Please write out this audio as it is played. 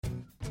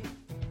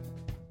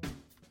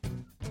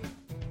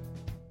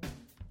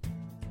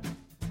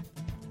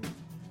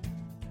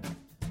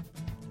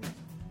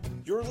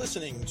You're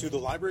listening to the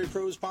Library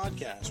Pros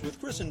Podcast with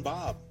Chris and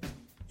Bob,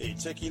 a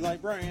techie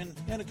librarian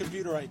and a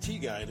computer IT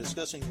guy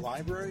discussing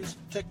libraries,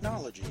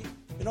 technology,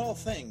 and all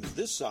things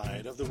this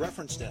side of the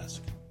reference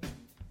desk.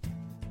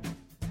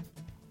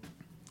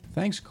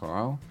 Thanks,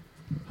 Carl.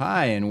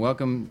 Hi, and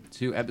welcome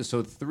to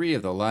episode 3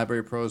 of the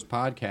Library Pros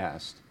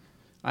Podcast.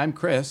 I'm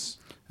Chris.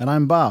 And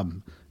I'm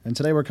Bob. And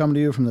today we're coming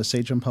to you from the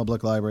Sachem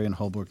Public Library in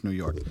Holbrook, New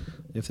York.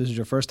 If this is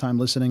your first time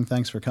listening,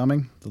 thanks for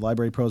coming. The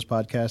Library Pros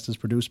Podcast is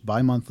produced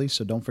bi-monthly,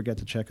 so don't forget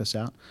to check us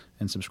out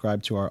and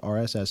subscribe to our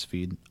RSS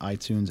feed,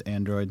 iTunes,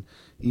 Android,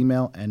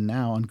 email, and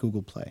now on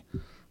Google Play.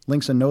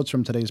 Links and notes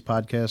from today's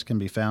podcast can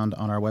be found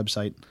on our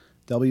website,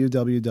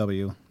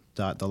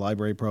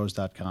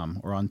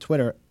 www.thelibrarypros.com, or on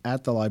Twitter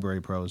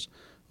 @TheLibraryPros,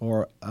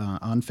 or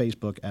on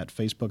Facebook at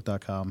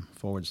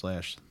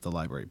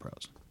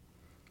facebook.com/TheLibraryPros.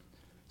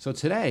 So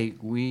today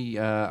we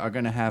are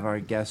going to have our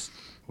guest.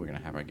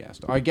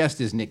 Our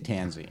guest is Nick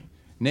Tanzi.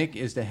 Nick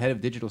is the head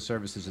of digital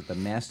services at the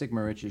Mastic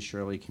Mauritius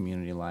Shirley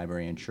Community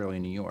Library in Shirley,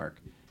 New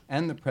York,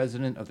 and the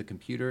president of the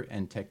Computer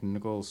and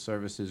Technical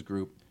Services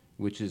Group,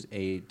 which is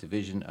a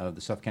division of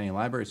the Suffolk County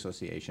Library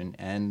Association,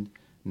 and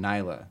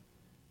NYLA,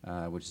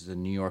 which is the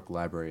New York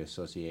Library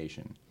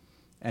Association.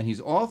 And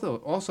he's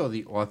also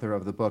the author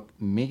of the book,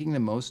 Making the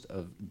Most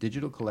of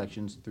Digital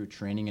Collections Through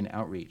Training and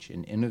Outreach,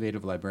 an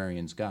Innovative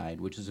Librarian's Guide,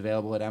 which is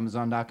available at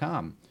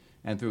Amazon.com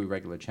and through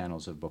regular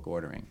channels of book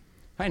ordering.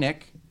 Hi,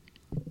 Nick.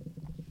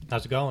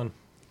 How's it going?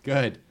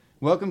 Good.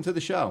 Welcome to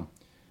the show.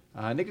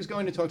 Nick is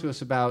going to talk to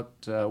us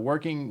about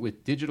working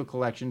with digital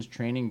collections,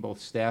 training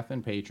both staff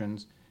and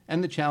patrons,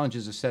 and the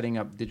challenges of setting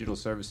up digital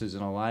services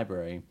in a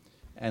library,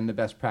 and the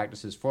best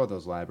practices for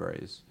those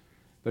libraries.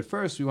 But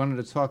first, we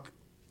wanted to talk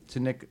to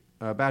Nick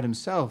about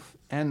himself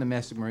and the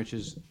Mastic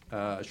Mauritius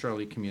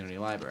Shirley Community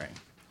Library,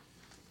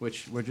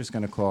 which we're just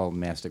going to call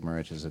Mastic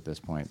Mauritius at this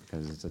point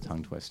because it's a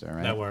tongue twister,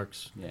 right? That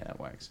works. Yeah, that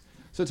works.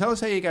 So tell us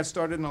how you got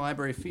started in the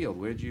library field.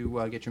 Where did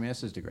you get your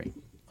master's degree?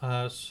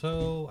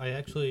 So I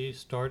actually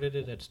started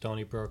it at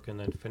Stony Brook and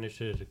then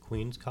finished it at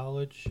Queens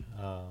College.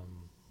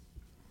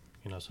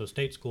 So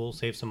state school,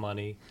 save some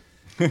money.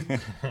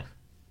 That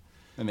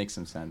makes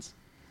some sense.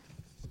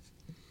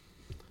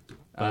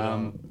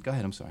 Go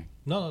ahead, I'm sorry.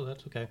 No,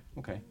 that's okay.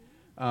 Okay.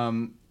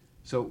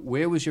 So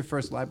where was your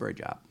first library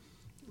job?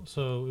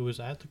 So it was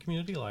at the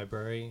community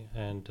library,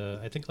 and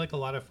I think like a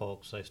lot of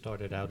folks, I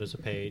started out as a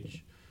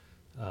page,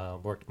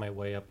 worked my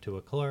way up to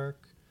a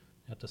clerk.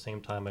 At the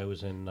same time, I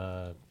was in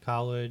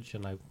college,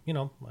 and I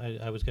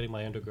was getting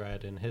my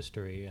undergrad in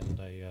history, and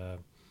I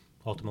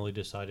ultimately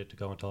decided to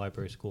go into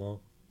library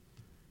school.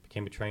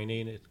 Became a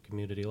trainee at the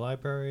community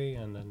library,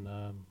 and then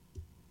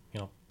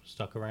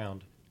stuck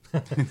around.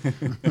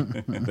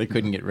 They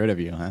couldn't get rid of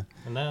you, huh?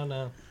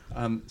 No.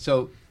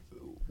 So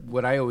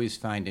what I always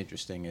find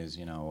interesting is,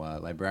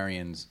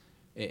 librarians,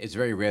 it's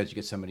very rare that you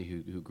get somebody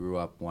who grew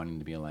up wanting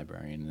to be a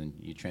librarian, and then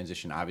you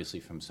transition, obviously,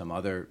 from some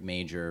other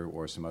major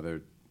or some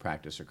other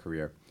practice or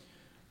career.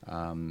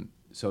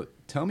 So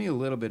tell me a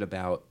little bit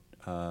about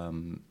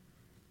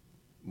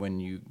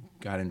when you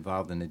got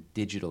involved in the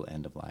digital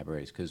end of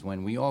libraries, because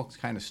when we all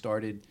kind of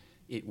started,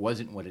 it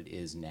wasn't what it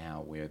is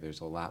now, where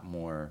there's a lot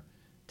more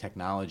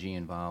technology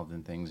involved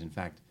in things. In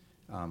fact,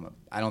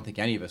 I don't think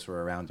any of us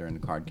were around during the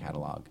card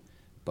catalog,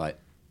 but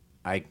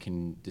I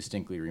can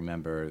distinctly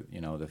remember,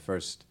 the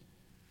first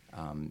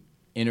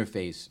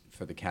interface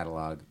for the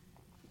catalog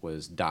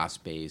was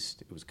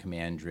DOS-based. It was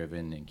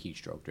command-driven and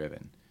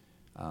keystroke-driven.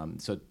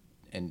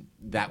 And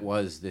that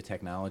was the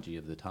technology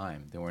of the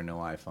time. There were no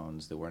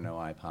iPhones. There were no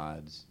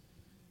iPods.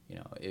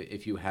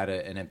 If you had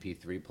an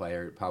MP3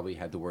 player, it probably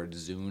had the word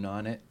Zune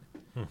on it.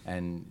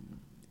 And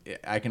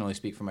I can only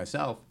speak for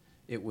myself.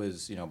 It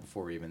was,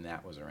 before even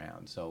that was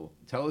around. So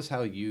tell us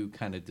how you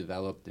kind of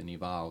developed and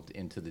evolved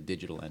into the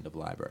digital end of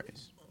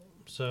libraries.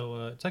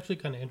 So it's actually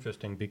kind of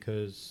interesting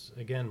because,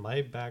 again,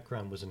 my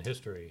background was in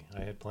history.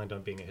 I had planned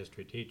on being a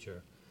history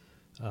teacher.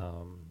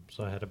 So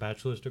I had a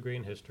bachelor's degree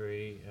in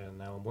history, and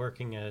now I'm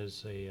working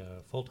as a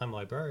full-time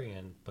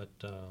librarian, but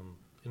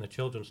in the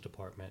children's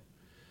department.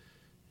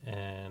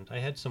 And I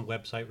had some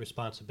website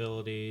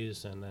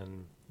responsibilities, and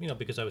then,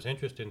 because I was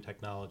interested in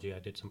technology, I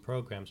did some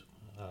programs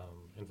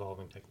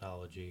involving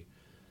technology.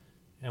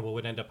 And what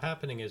would end up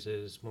happening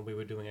is when we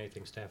were doing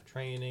anything staff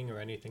training or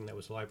anything that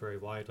was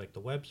library-wide, like the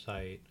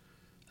website,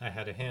 I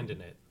had a hand in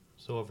it.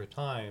 So over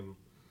time,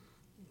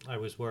 I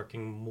was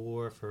working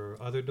more for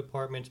other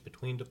departments,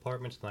 between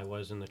departments, than I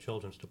was in the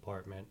children's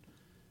department.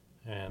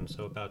 And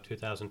so about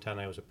 2010,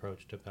 I was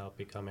approached about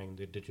becoming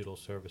the digital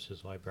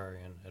services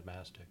librarian at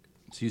Mastic.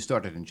 So you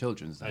started in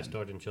children's then? I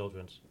started in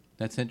children's.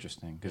 That's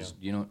interesting, because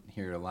you don't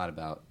hear a lot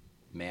about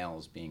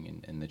males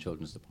being in the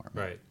children's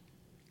department. Right.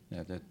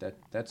 Yeah,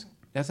 that's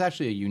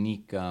actually a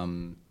unique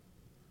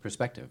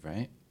perspective,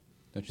 right?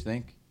 Don't you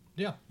think?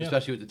 Yeah.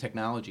 Especially with the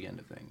technology end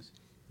of things.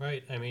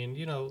 Right. I mean,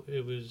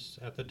 it was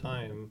at the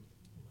time,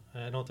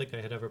 I don't think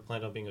I had ever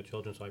planned on being a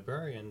children's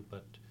librarian,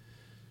 but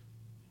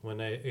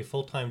when a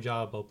full-time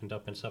job opened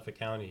up in Suffolk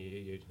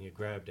County, you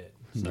grabbed it.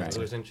 So Right. It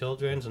was in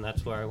children's, and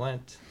that's where I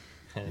went.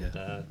 And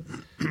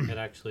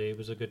it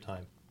was a good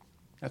time.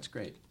 That's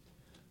great.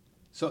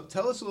 So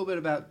tell us a little bit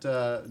about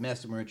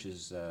Master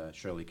Merch's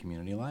Shirley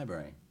Community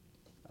Library.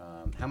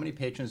 How many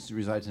patrons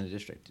resides in the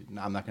district?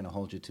 I'm not going to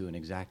hold you to an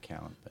exact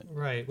count, but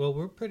Right. Well,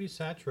 we're pretty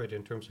saturated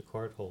in terms of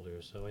card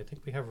holders. So I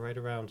think we have right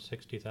around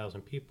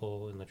 60,000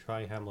 people in the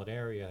Tri-Hamlet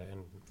area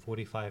and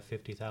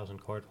 50,000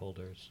 card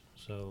holders.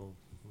 So,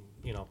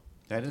 you know,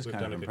 that is we've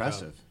kind done of a good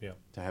impressive job.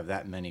 to have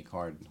that many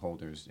card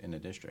holders in a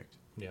district.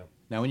 Yeah.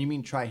 Now, when you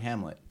mean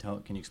Tri-Hamlet,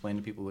 can you explain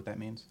to people what that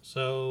means?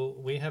 So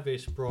we have a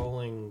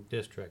sprawling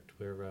district.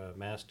 We're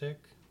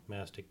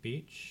Mastic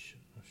Beach,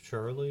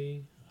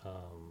 Shirley.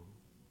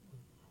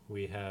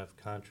 We have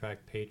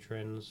contract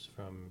patrons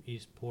from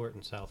Eastport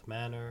and South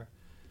Manor.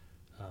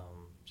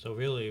 So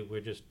really, we're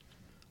just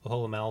a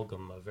whole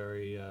amalgam of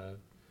very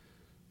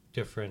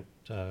different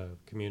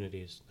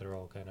communities that are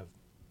all kind of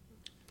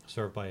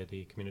served by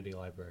the community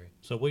library.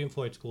 So William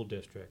Floyd School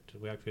District,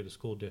 the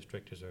school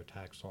district is our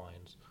tax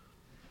lines.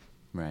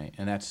 Right,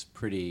 and that's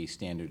pretty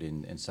standard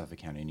in Suffolk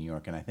County, New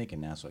York, and I think in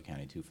Nassau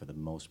County too, for the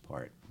most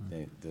part.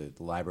 The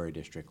library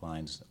district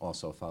lines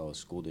also follow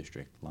school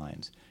district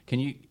lines. Can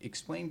you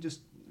explain,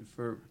 just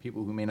for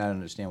people who may not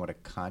understand, what a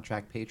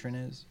contract patron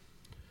is?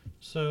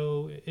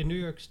 So in New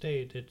York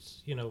State,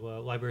 it's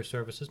library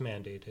service is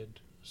mandated.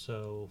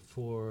 So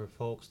for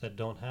folks that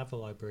don't have a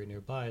library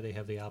nearby, they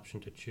have the option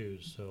to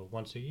choose. So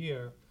once a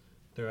year,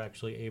 they're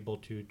actually able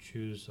to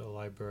choose a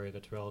library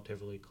that's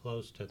relatively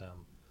close to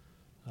them.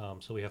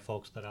 So we have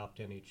folks that opt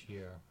in each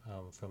year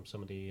from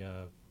some of the,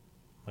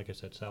 like I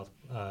said,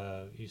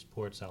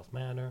 Eastport, South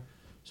Manor.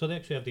 So they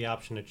actually have the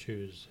option to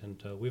choose,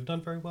 and we've done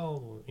very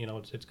well.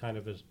 It's kind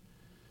of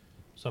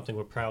something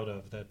we're proud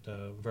of, that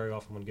very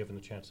often when given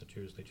the chance to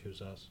choose, they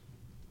choose us.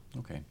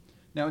 Okay.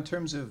 Now, in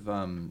terms of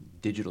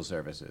digital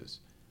services,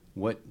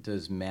 what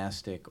does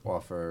Mastic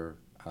offer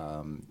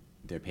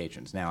their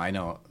patrons? Now, I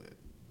know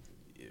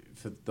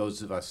for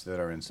those of us that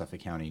are in Suffolk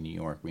County, New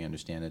York, we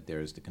understand that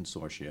there's the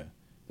consortia.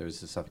 There's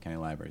the Suffolk County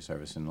Library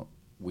Service, and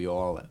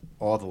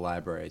all the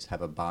libraries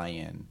have a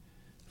buy-in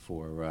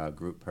for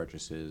group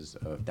purchases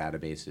of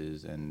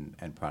databases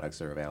and products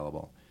that are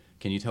available.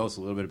 Can you tell us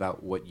a little bit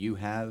about what you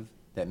have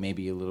that may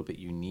be a little bit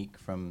unique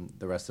from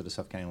the rest of the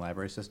Suffolk County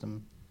Library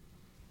system?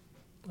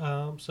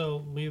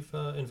 So we've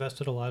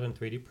invested a lot in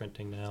 3D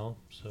printing now.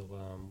 So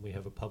we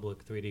have a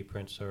public 3D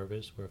print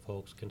service where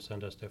folks can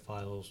send us their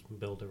files,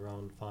 build their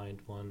own,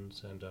 find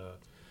ones, and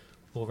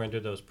we'll render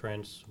those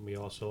prints. We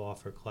also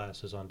offer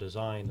classes on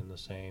design in the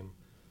same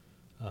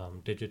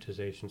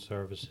digitization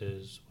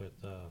services with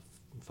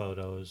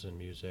photos and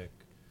music.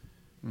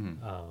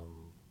 Mm-hmm.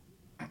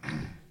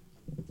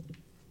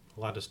 A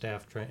lot of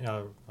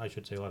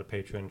a lot of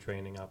patron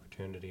training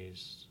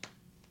opportunities.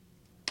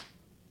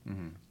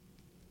 Mm-hmm.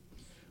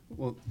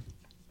 Well,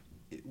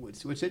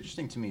 what's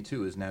interesting to me,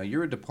 too, is now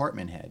you're a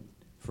department head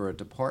for a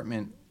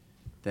department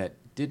that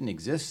didn't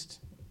exist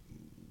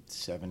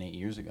 7-8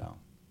 years ago.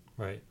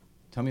 Right.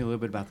 Tell me a little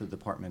bit about the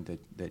department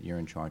that you're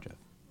in charge of.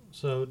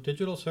 So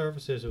digital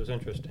services, it was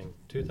interesting.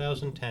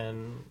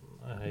 2010,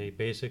 I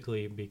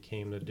basically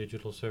became the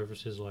digital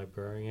services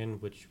librarian,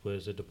 which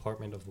was a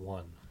department of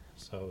one.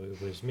 So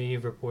it was me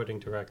reporting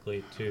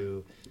directly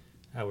to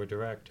our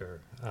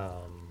director.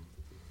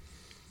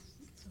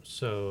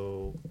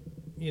 So,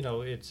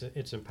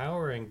 it's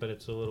empowering, but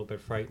it's a little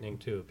bit frightening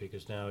too,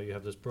 because now you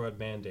have this broad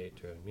mandate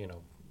to,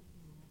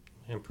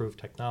 improve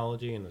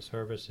technology and the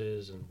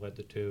services and what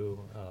to do.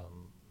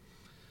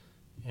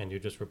 And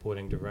you're just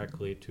reporting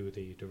directly to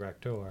the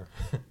director.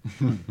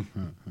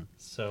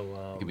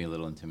 So It can be a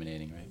little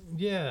intimidating, right?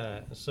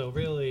 yeah. So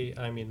really,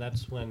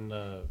 that's when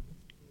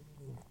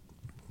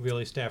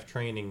really staff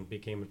training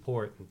became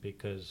important,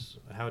 because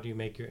how do you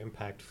make your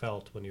impact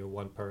felt when you're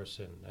one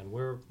person? And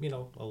we're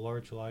a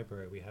large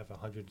library. We have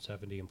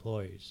 170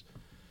 employees.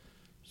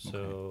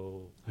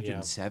 So okay.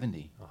 170.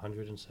 Yeah,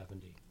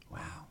 170. Wow.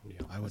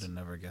 Yeah. I would have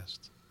never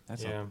guessed.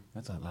 That's a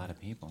lot of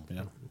people.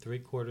 Yeah.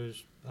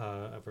 3/4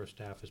 of our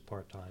staff is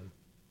part-time.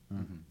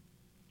 Mm-hmm.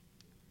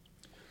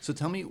 So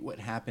tell me what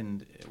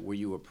happened. Were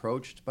you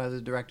approached by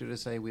the director to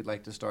say, we'd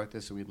like to start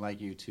this, or we'd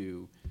like you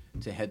to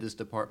head this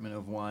department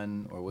of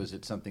one? Or was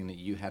it something that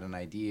you had an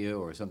idea,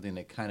 or something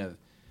that kind of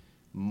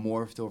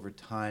morphed over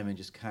time and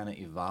just kind of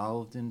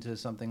evolved into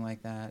something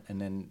like that?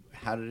 And then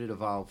how did it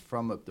evolve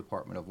from a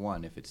department of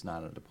one if it's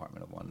not a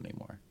department of one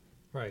anymore?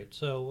 Right.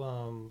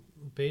 So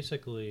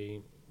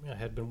basically, I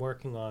had been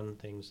working on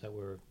things that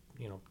were,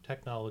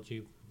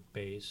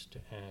 technology-based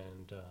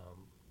and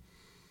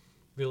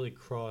really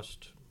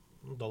crossed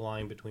the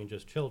line between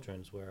just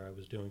children's, where I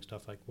was doing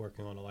stuff like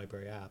working on a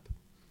library app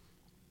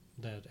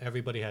that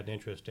everybody had an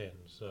interest in.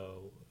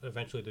 So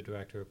eventually the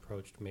director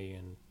approached me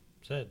and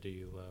said,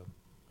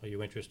 are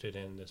you interested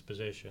in this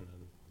position?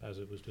 And as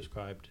it was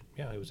described,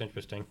 yeah, it was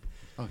interesting.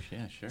 Oh,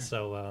 yeah, sure.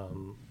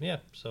 So,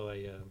 so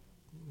I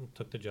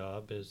took the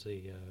job as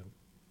the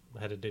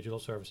head of digital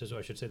services, or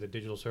I should say the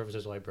digital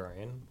services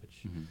librarian,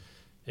 which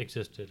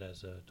existed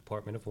as a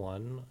department of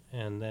one.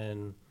 And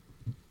then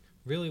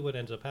really what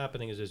ends up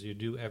happening is you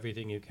do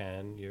everything you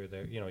can. You're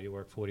there, you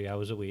work 40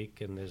 hours a week,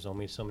 and there's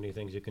only so many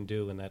things you can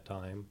do in that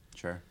time.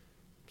 Sure.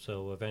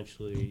 So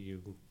eventually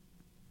you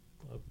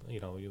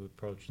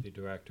approach the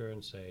director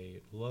and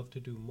say, love to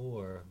do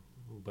more,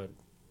 but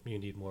you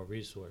need more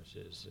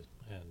resources.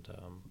 And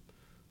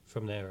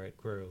from there it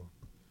grew.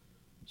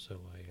 So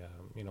I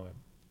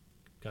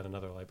got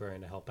another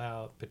librarian to help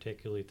out,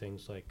 particularly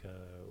things like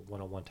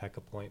one-on-one tech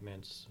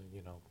appointments.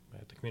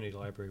 At the community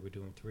library, we're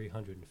doing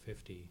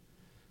 350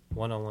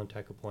 one-on-one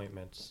tech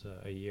appointments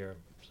a year.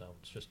 So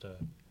it's just a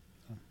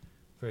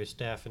very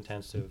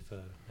staff-intensive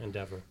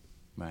endeavor.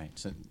 Right.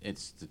 So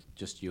it's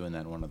just you and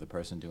that one other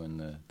person doing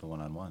the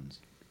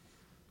one-on-ones.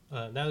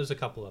 Now there's a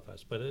couple of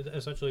us, but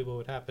essentially what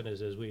would happen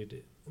is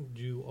we'd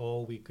do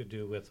all we could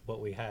do with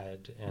what we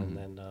had, and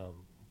then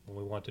when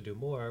we want to do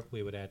more,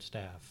 we would add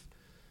staff.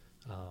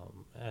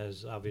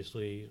 As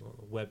obviously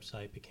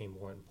website became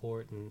more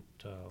important,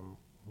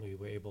 we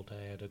were able to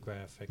add a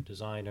graphic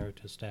designer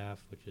to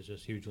staff, which is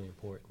just hugely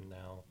important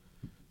now,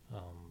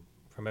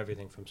 from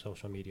everything from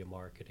social media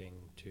marketing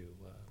to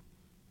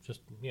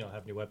just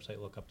having your website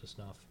look up to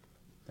snuff.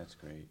 That's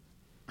great.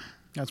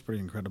 That's pretty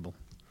incredible.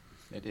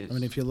 It is. I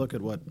mean, if you look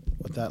at what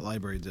that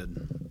library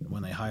did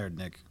when they hired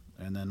Nick,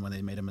 and then when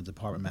they made him a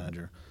department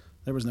manager,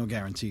 there was no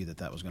guarantee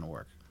that was going to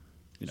work.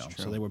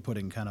 So they were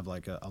putting kind of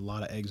like a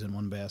lot of eggs in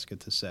one basket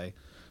to say,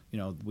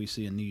 we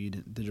see a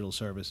need, digital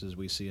services,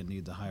 we see a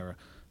need to hire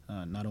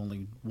not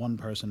only one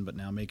person, but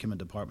now make him a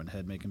department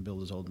head, make him build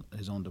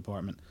his own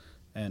department.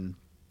 And,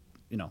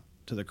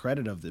 to the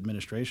credit of the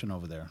administration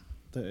over there,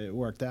 it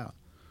worked out.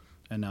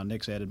 And now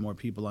Nick's added more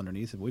people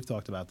underneath it. We've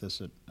talked about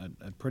this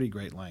at pretty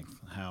great length,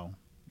 how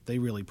they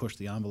really pushed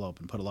the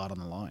envelope and put a lot on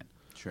the line.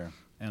 Sure.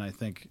 And I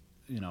think,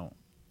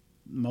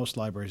 most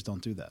libraries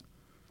don't do that.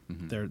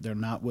 Mm-hmm. They're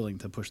not willing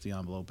to push the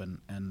envelope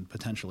and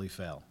potentially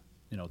fail,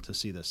 to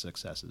see the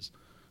successes.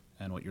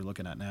 And what you're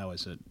looking at now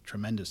is a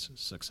tremendous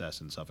success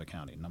in Suffolk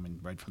County. And I mean,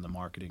 right from the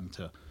marketing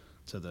to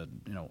the,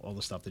 all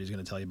the stuff that he's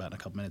going to tell you about in a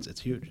couple minutes,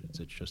 it's huge. It's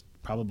just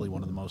probably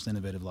one of the most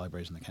innovative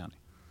libraries in the county.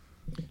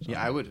 So,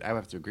 yeah, I would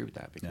have to agree with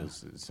that,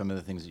 because some of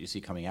the things that you see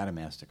coming out of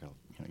Mastic,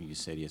 you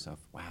say to yourself,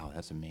 wow,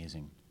 that's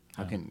amazing.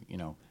 How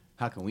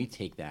can we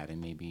take that and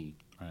maybe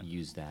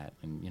use that?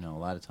 And, a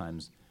lot of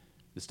times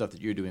the stuff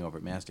that you're doing over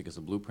at Mastic is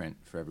a blueprint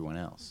for everyone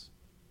else.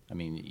 I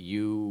mean,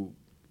 you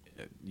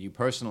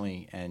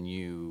personally, and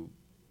you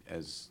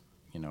as,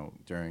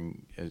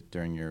 during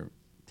your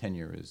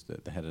tenure as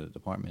the head of the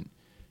department,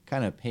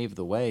 kind of paved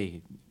the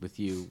way with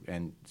you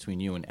and between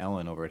you and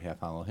Ellen over at Half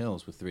Hollow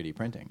Hills with 3D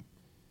printing.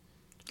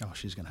 Oh,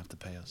 she's going to have to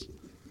pay us.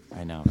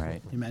 I know,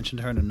 right? You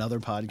mentioned her in another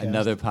podcast.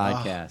 Another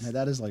podcast. Oh, man,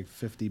 that is like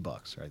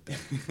 $50 right there.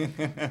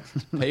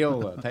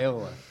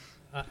 Payola.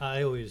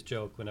 I always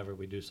joke whenever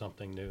we do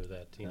something new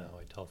that,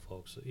 I tell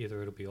folks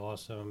either it'll be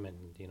awesome and,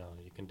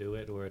 you can do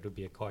it, or it'll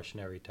be a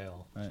cautionary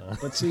tale. Right. So.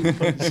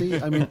 But see,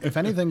 I mean, if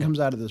anything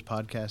comes out of this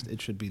podcast,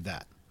 it should be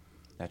that.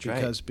 That's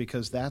right.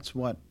 Because that's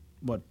what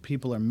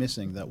people are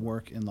missing that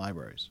work in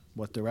libraries,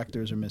 what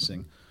directors are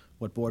missing,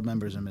 what board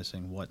members are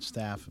missing, what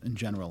staff in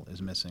general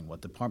is missing,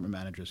 what department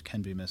managers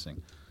can be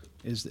missing,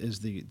 is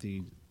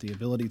the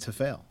ability to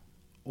fail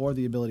or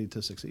the ability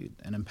to succeed,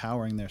 and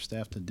empowering their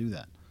staff to do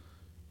that.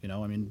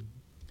 I mean,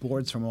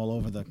 boards from all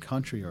over the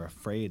country are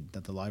afraid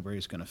that the library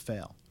is going to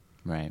fail.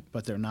 Right.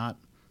 But they're not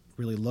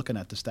really looking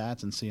at the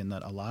stats and seeing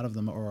that a lot of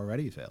them are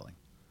already failing.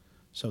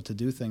 So to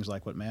do things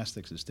like what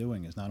Mastix is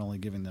doing is not only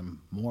giving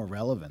them more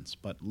relevance,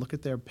 but look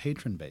at their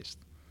patron base.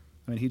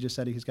 I mean, he just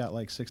said he's got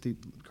like 60,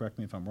 correct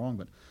me if I'm wrong,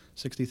 but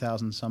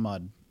 60,000 some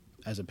odd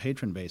as a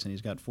patron base, and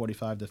he's got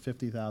 45 to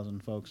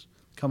 50,000 folks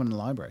coming to the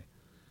library.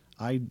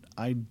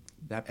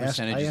 That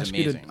percentage is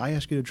amazing. I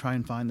ask you to try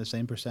and find the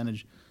same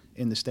percentage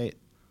in the state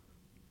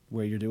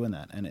where you're doing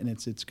that, and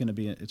it's going to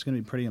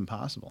be pretty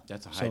impossible.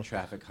 That's a high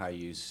traffic, high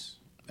use.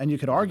 And you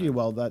could argue,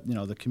 well, that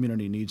the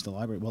community needs the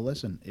library. Well,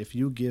 listen, if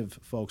you give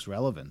folks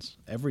relevance,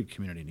 every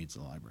community needs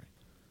the library.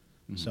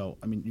 Mm-hmm. So,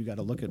 I mean, you got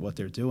to look at what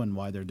they're doing,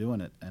 why they're doing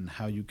it, and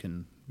how you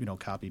can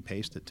copy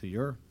paste it to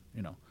your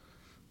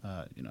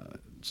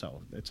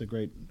So it's a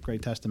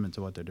great testament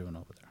to what they're doing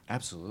over there.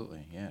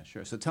 Absolutely, yeah,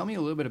 sure. So tell me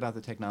a little bit about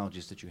the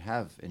technologies that you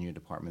have in your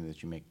department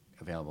that you make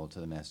available to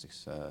the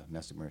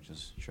Mastic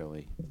Merchants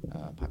Shirley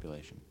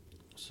population.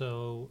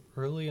 So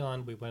early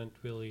on, we went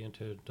really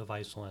into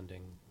device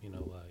lending,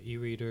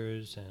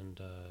 e-readers and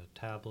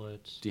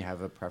tablets. Do you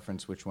have a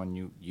preference which one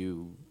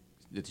you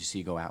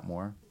see go out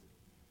more?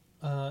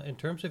 In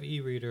terms of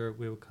e-reader,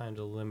 we were kind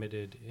of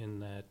limited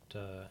in that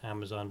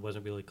Amazon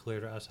wasn't really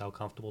clear to us how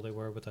comfortable they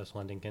were with us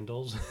lending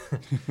Kindles.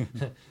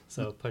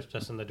 So it pushed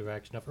us in the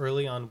direction of,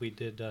 early on we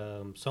did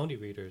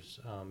Sony readers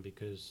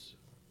because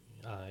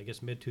I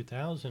guess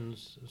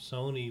mid-2000s,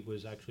 Sony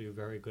was actually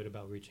very good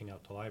about reaching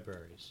out to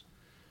libraries.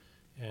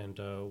 And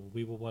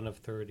we were one of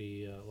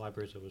 30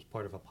 libraries that was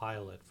part of a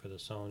pilot for the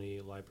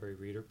Sony Library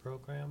Reader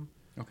Program.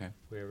 Okay.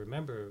 Where,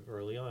 remember,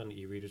 early on,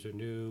 e-readers are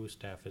new,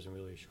 staff isn't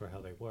really sure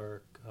how they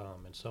work,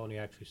 and Sony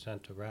actually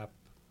sent a rep,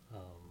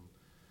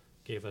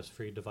 gave us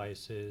free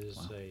devices,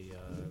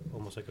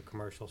 almost like a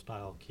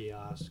commercial-style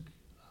kiosk.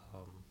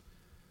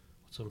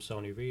 some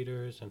Sony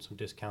readers and some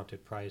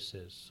discounted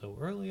prices. So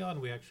early on,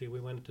 we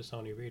went into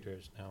Sony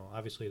readers. Now,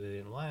 obviously, they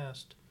didn't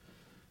last,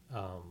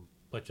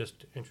 but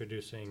just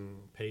introducing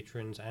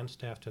patrons and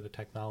staff to the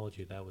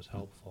technology, that was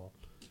helpful.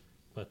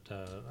 But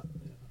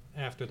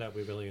after that,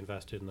 we really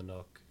invested in the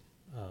Nook,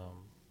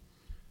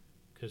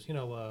 because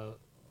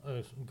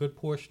a good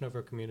portion of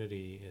our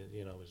community,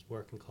 is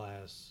working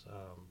class,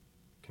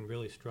 can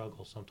really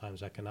struggle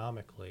sometimes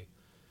economically.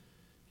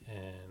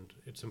 And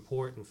it's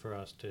important for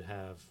us to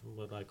have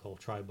what I call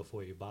try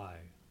before you buy.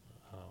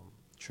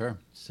 Sure.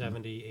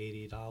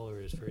 $70,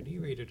 $80 for an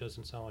e-reader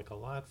doesn't sound like a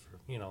lot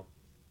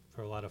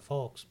for a lot of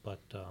folks,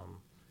 but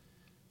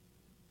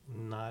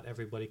not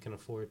everybody can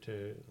afford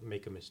to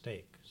make a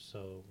mistake.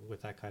 So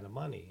with that kind of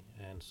money,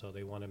 and so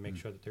they want to make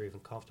sure that they're even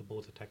comfortable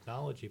with the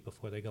technology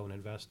before they go and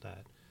invest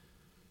that.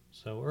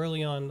 So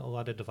early on, a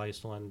lot of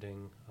device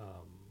lending,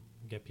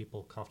 get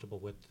people comfortable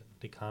with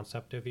the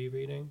concept of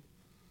e-reading.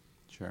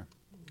 Sure.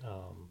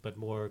 But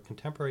more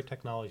contemporary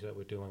technology that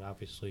we're doing,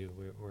 obviously,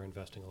 we're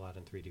investing a lot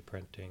in 3D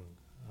printing,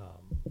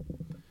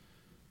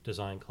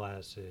 design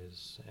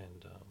classes,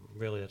 and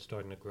really that's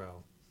starting to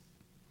grow.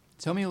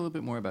 Tell me a little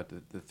bit more about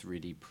the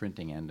 3D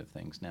printing end of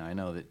things. Now, I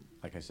know that,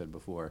 like I said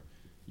before,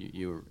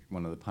 you were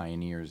one of the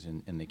pioneers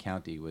in the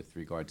county with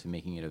regard to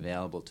making it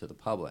available to the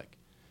public.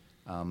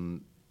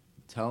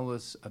 Tell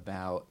us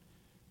about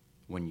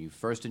when you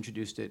first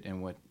introduced it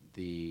and what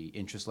the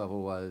interest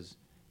level was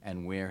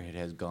and where it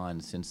has gone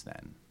since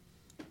then.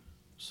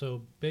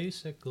 So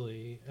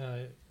basically,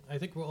 I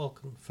think we're all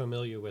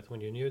familiar with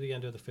when you're near the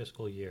end of the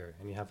fiscal year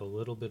and you have a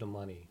little bit of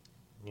money.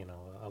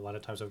 A lot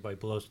of times everybody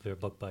blows their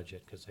book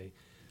budget because they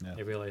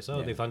realize,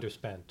 they've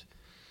underspent.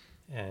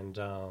 And,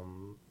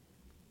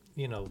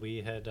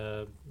 we had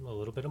a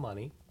little bit of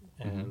money.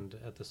 And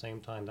at the same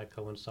time, that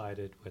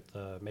coincided with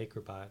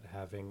MakerBot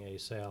having a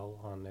sale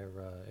on their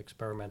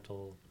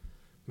experimental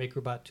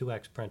MakerBot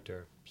 2X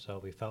printer. So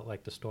we felt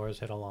like the stores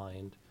had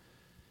aligned.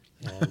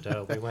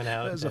 And we went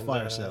out. It was a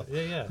fire sale.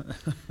 Yeah.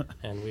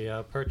 And we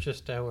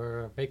purchased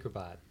our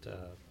MakerBot.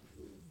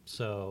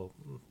 So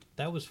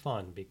that was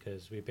fun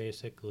because we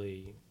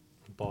basically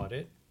bought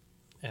it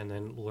and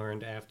then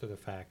learned after the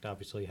fact,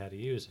 obviously, how to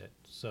use it.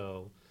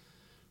 So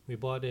we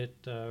bought it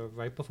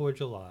right before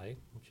July,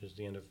 which is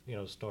the end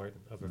of, start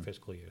of our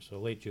fiscal year. So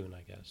late June,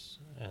 I guess.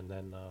 And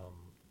then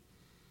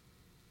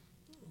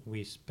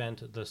we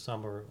spent the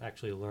summer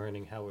actually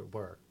learning how it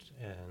worked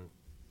and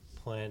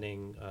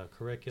planning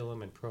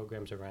curriculum and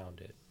programs around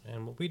it.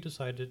 And what we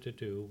decided to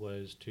do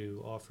was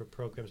to offer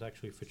programs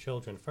actually for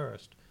children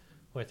first,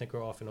 who I think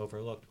are often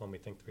overlooked when we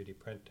think 3D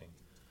printing.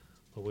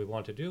 What we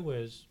want to do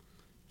is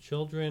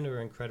children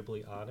are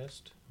incredibly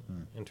honest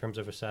in terms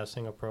of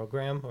assessing a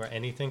program or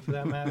anything for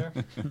that matter,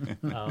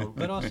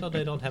 but also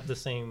they don't have the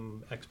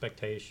same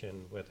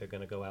expectation where they're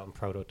going to go out and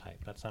prototype.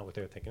 That's not what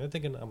they're thinking. They're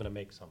thinking, I'm going to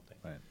make something.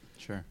 Right.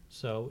 Sure.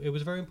 So it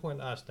was very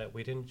important to us that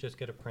we didn't just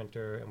get a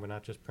printer and we're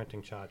not just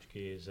printing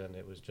tchotchkes and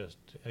it was just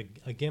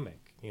a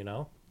gimmick,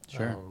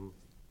 Sure.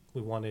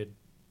 We wanted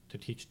to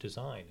teach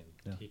design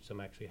and teach them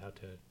actually how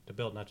to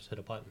build, not just hit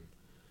a button.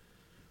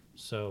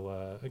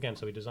 So again,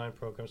 so we designed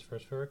programs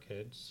first for our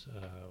kids,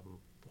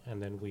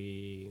 and then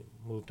we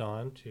moved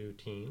on to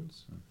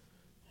teens,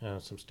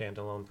 some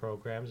standalone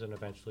programs, and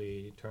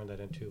eventually turned that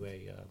into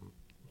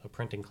a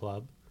printing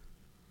club.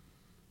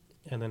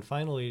 And then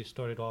finally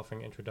started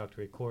offering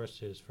introductory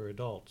courses for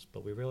adults.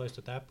 But we realized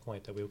at that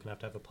point that we were going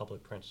to have a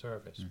public print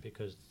service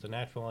because the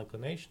natural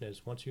inclination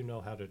is once you know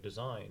how to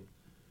design,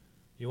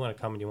 you want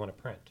to come and you want to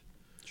print.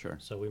 Sure.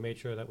 So we made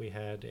sure that we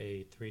had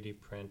a 3D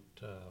print,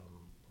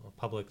 a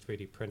public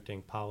 3D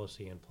printing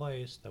policy in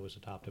place that was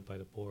adopted by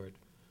the board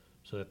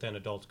so that then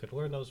adults could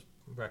learn those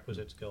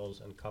requisite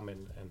skills and come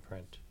in and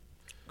print.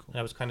 Cool. And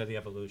that was kind of the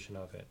evolution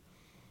of it.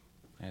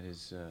 That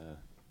is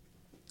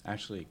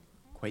actually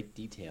quite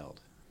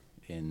detailed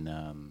in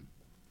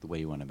the way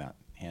you went about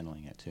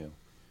handling it, too.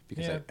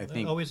 Because yeah, I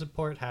think always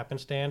support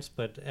happenstance,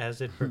 but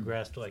as it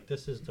progressed, like,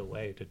 this is the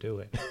way to do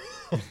it.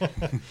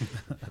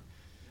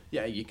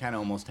 Yeah, you kind of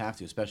almost have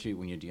to, especially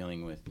when you're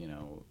dealing with,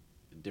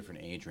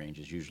 different age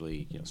ranges,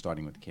 usually,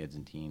 starting with kids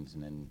and teens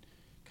and then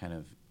kind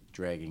of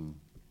dragging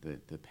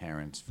the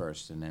parents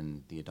first and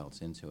then the adults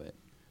into it.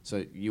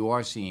 So you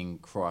are seeing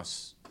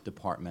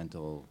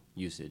cross-departmental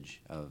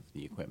usage of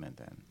the equipment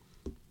then.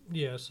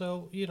 Yeah,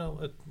 so,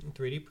 a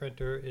 3D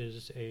printer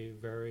is a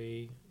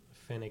very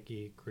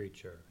finicky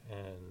creature.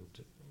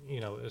 And,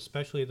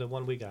 especially the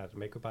one we got, the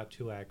MakerBot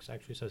 2X,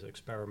 actually says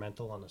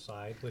experimental on the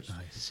side, which,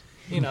 Nice.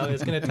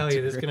 Is going to tell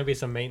you there's going to be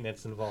some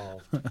maintenance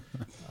involved.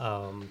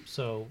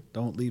 So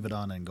Don't leave it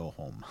on and go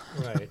home.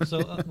 right.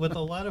 So with a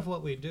lot of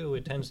what we do,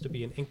 it tends to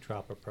be an ink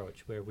drop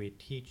approach where we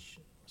teach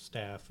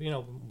staff,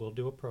 we'll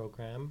do a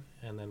program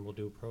and then we'll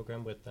do a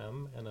program with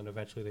them and then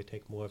eventually they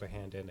take more of a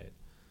hand in it.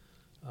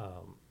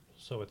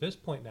 So at this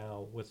point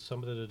now, with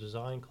some of the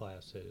design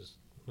classes,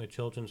 the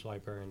children's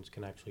librarians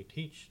can actually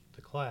teach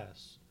the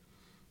class.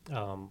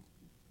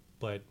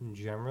 But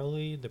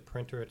generally, the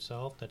printer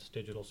itself, that's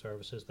digital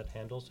services that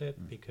handles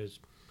it, because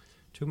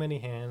too many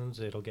hands,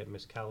 it'll get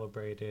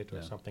miscalibrated or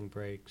Yeah. something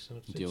breaks. And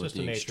it's Deal just with the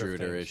the nature of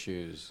extruder things.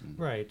 issues.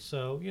 Right.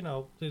 So,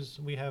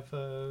 we have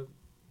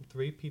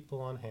 3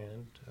 people on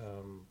hand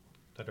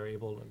that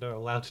are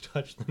allowed to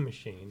touch the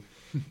machine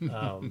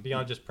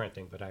beyond just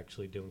printing, but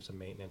actually doing some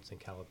maintenance and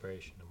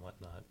calibration and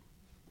whatnot.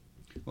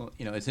 Well,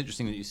 it's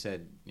interesting that you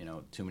said,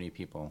 too many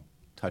people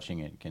touching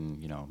it can,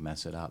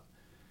 mess it up.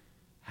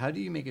 How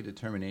do you make a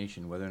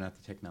determination whether or not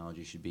the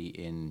technology should be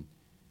in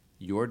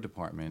your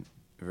department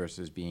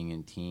versus being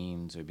in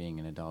teens or being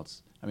in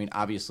adults? I mean,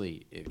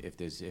 obviously,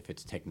 if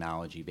it's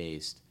technology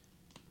based,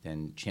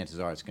 then chances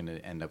are it's going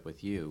to end up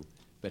with you.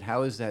 But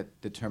how is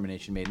that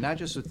determination made? Not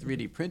just with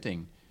 3D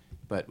printing,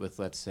 but with,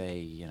 let's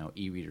say,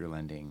 e-reader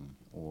lending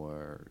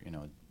or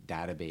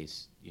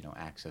database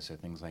access or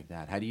things like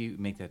that. How do you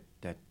make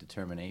that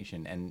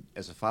determination? And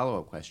as a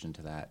follow-up question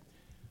to that,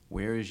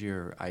 where is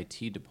your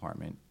IT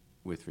department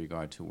with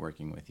regard to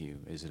working with you?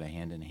 Is it a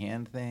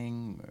hand-in-hand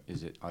thing?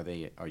 Or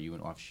are you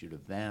an offshoot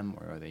of them,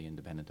 or are they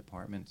independent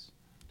departments?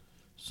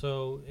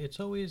 So it's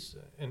always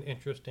an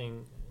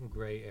interesting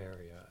gray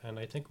area. And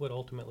I think what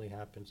ultimately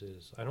happens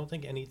is I don't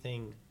think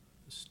anything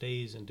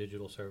stays in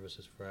digital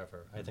services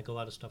forever. I think a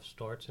lot of stuff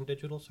starts in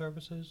digital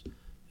services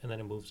and then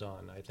it moves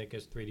on. I think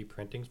as 3D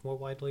printing is more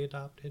widely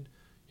adopted,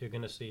 you're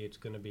going to see it's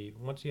going to be,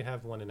 once you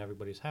have one in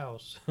everybody's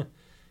house,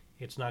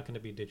 it's not going to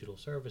be digital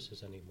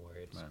services anymore.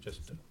 It's Right.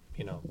 just,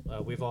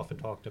 we've often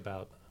talked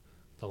about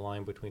the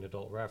line between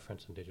adult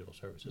reference and digital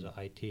services,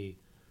 IT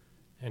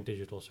and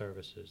digital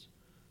services.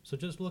 So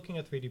just looking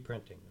at 3D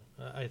printing,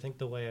 I think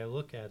the way I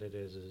look at it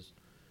is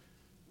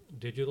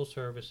digital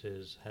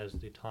services has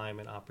the time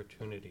and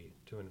opportunity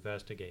to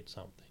investigate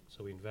something.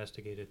 So we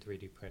investigated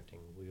 3D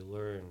printing. We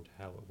learned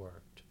how it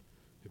worked.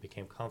 We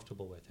became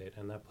comfortable with it,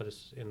 and that put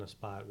us in a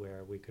spot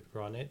where we could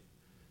run it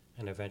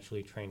and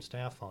eventually train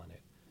staff on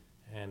it.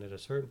 And at a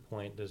certain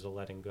point, there's a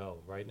letting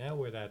go. Right now,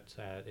 where that's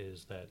at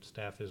is that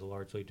staff is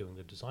largely doing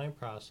the design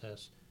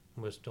process,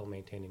 and we're still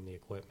maintaining the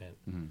equipment.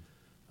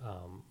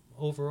 Mm-hmm.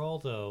 Overall,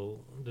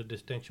 though, the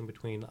distinction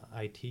between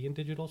IT and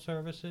digital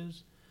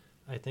services,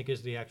 I think,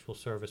 is the actual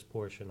service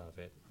portion of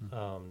it.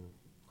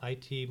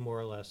 IT more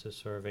or less is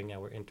serving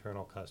our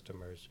internal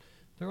customers.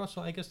 They're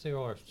also, I guess they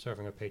are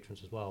serving our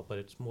patrons as well, but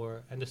it's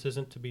more, and this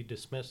isn't to be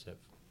dismissive,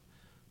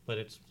 but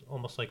it's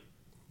almost like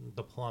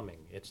the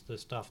plumbing. It's the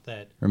stuff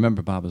that,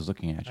 Remember, Bob is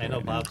looking at you. I know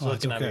right now. Bob's Oh,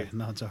 it's looking okay. at me.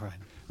 No, it's all right.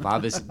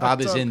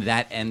 Bob is in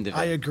that end of it.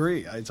 I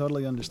agree. I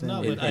totally understand. No,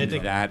 what but you're in, I coming in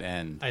think- from. that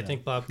end. I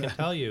think Bob can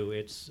tell you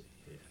it's,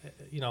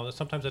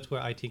 sometimes that's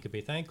where IT can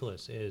be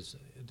thankless, is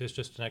there's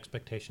just an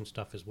expectation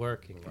stuff is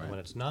working. Right. And when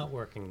it's not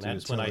working, It's a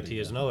that's when IT utility,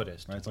 is yeah.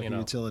 noticed. Right, it's like a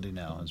utility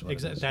now. Is what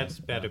it is. That's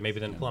Yeah. better maybe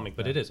than Yeah. plumbing,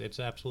 but Yeah. it is. It's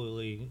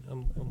absolutely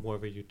more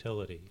of a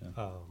utility.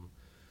 Yeah.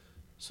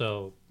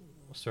 So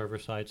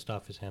server-side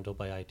stuff is handled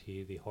by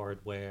IT. The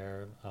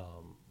hardware,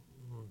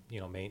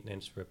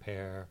 maintenance,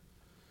 repair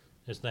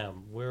is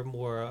them. We're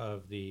more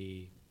of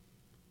the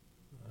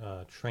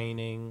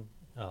training,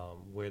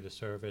 where the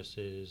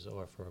services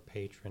are for a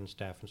patron,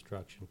 staff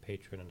instruction,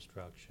 patron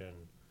instruction.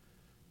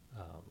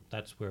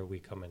 That's where we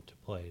come into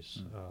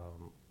place.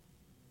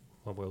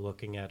 When we're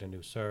looking at a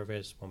new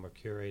service, when we're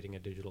curating a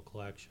digital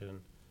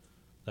collection,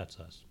 that's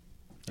us.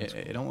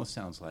 It almost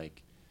sounds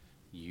like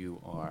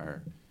you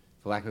are,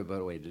 for lack of a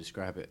better way to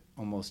describe it,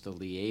 almost a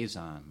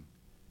liaison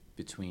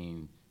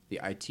between the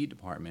IT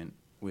department,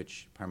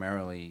 which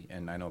primarily,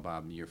 and I know,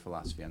 Bob, your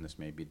philosophy on this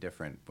may be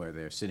different, where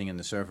they're sitting in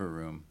the server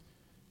room,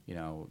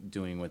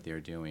 doing what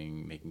they're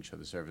doing, making sure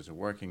the servers are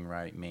working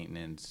right,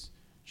 maintenance,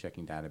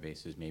 checking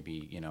databases,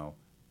 maybe,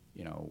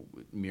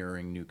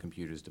 mirroring new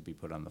computers to be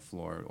put on the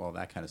floor, all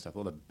that kind of stuff,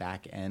 all the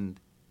back end,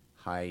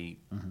 high,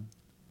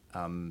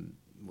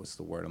 what's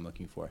the word I'm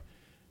looking for?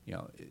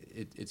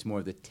 It's more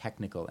of the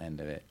technical end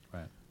of it,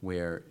 Right.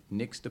 where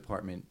Nick's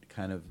department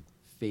kind of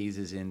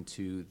phases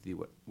into the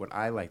what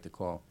I like to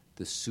call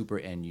the super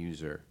end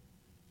user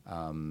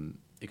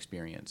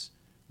experience,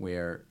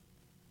 where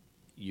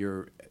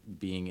you're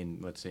being in,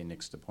 let's say,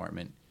 Nick's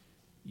department,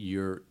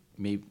 you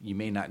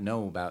may not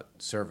know about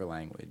server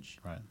language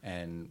Right.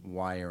 and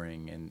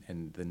wiring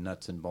and the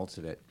nuts and bolts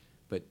of it,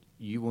 but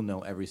you will know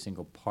every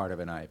single part of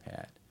an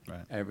iPad,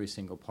 Right. every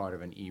single part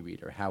of an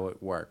e-reader, how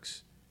it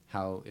works,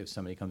 how, if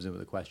somebody comes in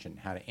with a question,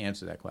 how to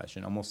answer that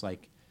question, almost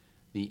like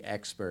the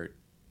expert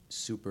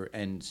super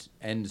end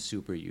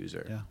super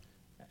user.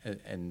 Yeah.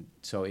 And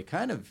so it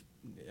kind of,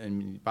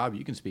 and Bob,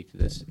 you can speak to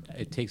this.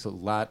 It takes a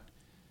lot.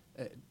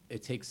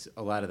 It takes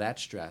a lot of that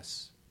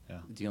stress, Yeah.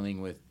 dealing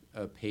with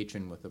a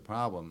patron with a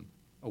problem,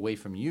 away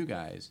from you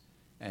guys,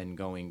 and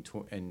going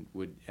to, and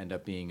would end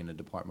up being in a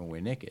department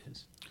where Nick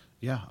is.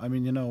 Yeah, I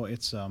mean,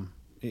 it's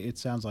it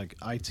sounds like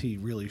IT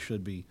really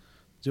should be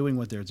doing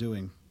what they're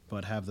doing,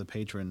 but have the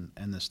patron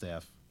and the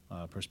staff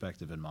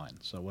perspective in mind.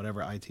 So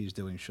whatever IT is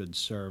doing should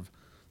serve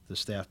the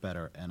staff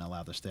better and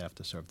allow the staff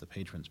to serve the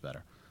patrons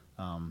better.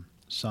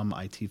 Some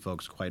IT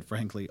folks, quite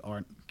frankly,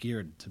 aren't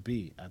geared to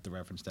be at the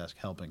reference desk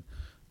helping.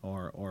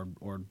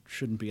 or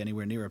shouldn't be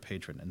anywhere near a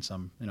patron in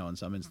some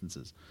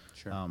instances.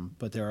 Sure.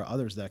 But there are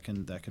others that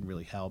can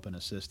really help and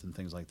assist and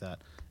things like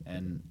that.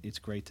 And it's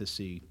great to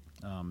see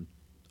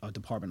a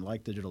department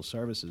like digital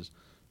services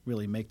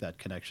really make that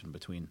connection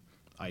between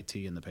IT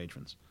and the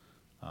patrons.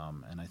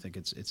 And I think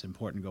it's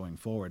important going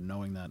forward,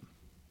 knowing that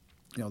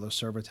those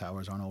server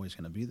towers aren't always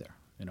going to be there.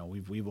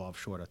 We've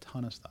offshored a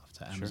ton of stuff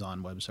to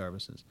Amazon Web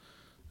Services,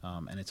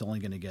 and it's only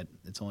going to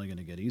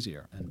get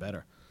easier and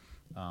better.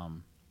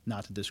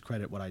 Not to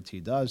discredit what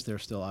IT does, they're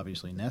still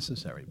obviously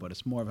necessary, but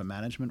it's more of a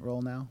management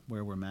role now,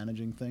 where we're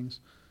managing things,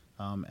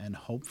 and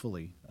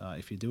hopefully,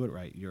 if you do it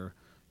right, you're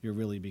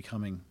really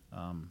becoming,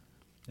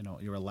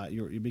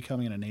 you're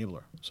becoming an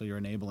enabler. So you're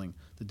enabling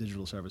the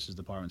digital services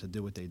department to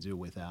do what they do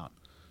without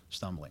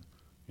stumbling.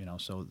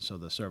 So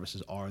the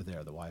services are there,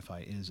 the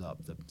Wi-Fi is up,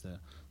 the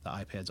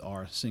iPads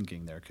are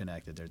syncing, they're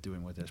connected, they're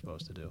doing what they're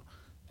supposed to do,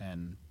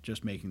 and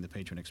just making the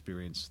patron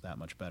experience that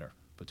much better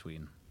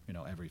between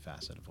every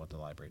facet of what the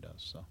library does.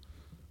 So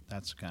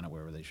that's kind of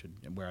where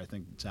I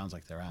think it sounds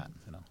like they're at.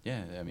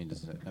 Yeah, I mean,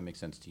 does that make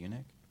sense to you,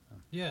 Nick?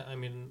 Yeah, I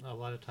mean, a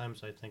lot of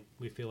times I think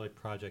we feel like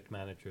project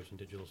managers in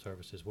digital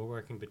services. We're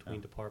working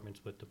between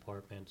departments with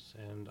departments,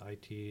 and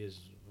IT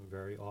is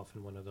very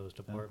often one of those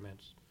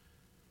departments.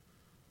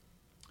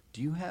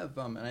 Do you have,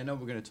 and I know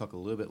we're going to talk a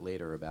little bit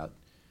later about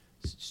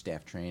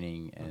staff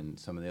training and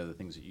some of the other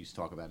things that you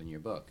talk about in your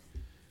book,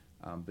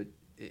 but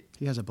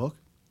he has a book?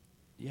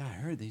 Yeah, I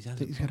heard he's got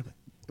a book.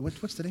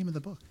 What's the name of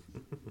the book?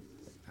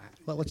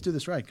 Well, let's do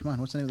this right. Come on,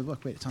 what's the name of the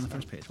book? Wait, it's on the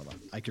first page. Hold on.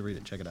 I can read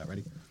it. Check it out.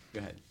 Ready?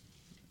 Go ahead.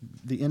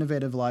 The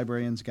Innovative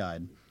Librarian's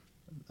Guide,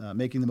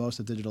 Making the Most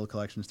of Digital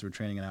Collections Through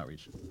Training and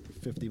Outreach.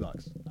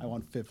 $50. I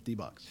want $50.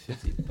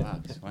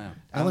 $50. Wow.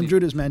 Ellen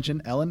Druda's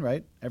mentioned. Ellen,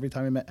 right? Every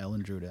time we met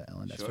Ellen Druda,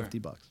 that's Sure.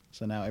 $50.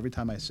 So now every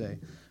time I say,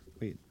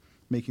 wait,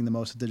 Making the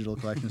Most of Digital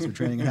Collections Through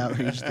Training and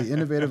Outreach, the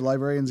Innovative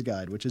Librarian's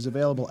Guide, which is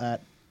available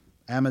at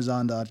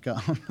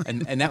Amazon.com.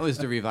 and that was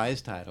the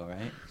revised title,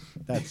 right?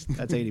 That's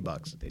 $80.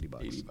 $80.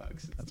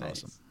 $80. That's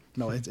nice. awesome.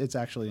 No, it's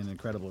actually an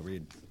incredible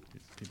read.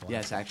 Yeah,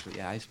 it's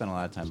actually, I spent a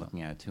lot of time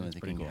looking at it too and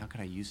pretty thinking, cool. how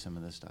could I use some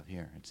of this stuff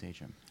here at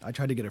Sachem? I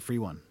tried to get a free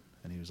one,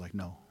 and he was like,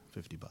 no,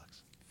 $50. $50.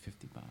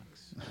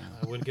 Yeah.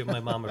 I wouldn't give my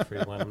mom a free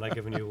one. I'm not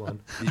giving you one.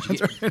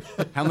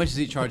 How much does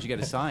he charge you to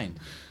get a signed?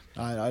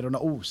 I don't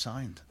know. Oh,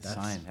 signed.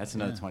 Signed. That's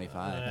another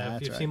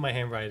 25. If you've seen my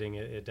handwriting,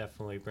 it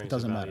definitely brings the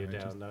doesn't value matter,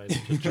 down. No, it's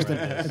it's just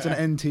horrendous. It's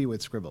an NT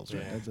with scribbles,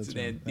 right? Yeah.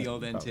 It's the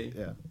old NT?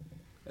 Yeah.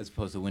 As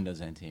opposed to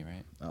Windows NT,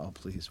 right? Oh,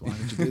 please. Why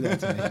would you do that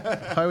to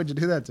me? Why would you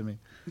do that to me?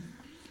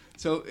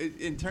 So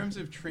in terms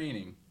of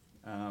training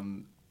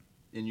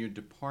in your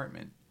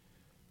department,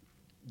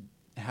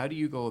 how do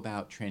you go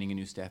about training a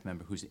new staff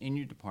member who's in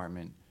your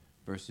department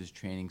versus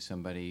training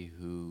somebody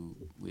who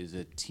is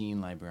a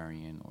teen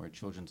librarian or a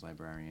children's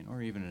librarian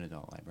or even an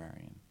adult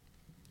librarian?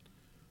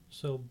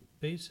 So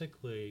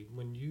basically,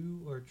 when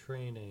you are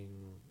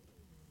training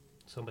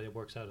somebody that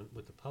works out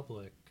with the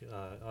public,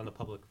 on the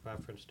public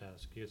reference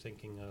desk, you're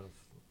thinking of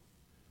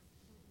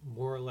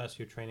more or less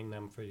you're training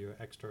them for your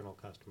external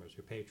customers,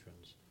 your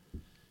patrons.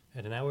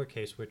 And in our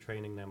case, we're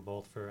training them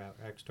both for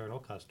our external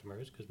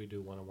customers, because we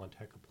do one-on-one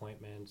tech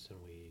appointments and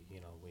we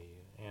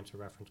answer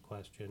reference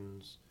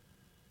questions.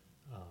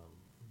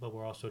 But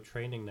we're also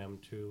training them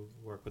to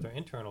work with our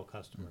internal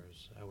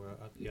customers,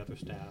 the other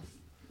staff.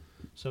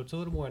 So it's a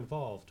little more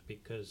involved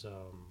because,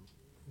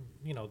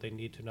 they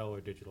need to know our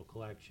digital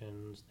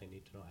collections. They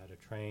need to know how to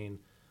train.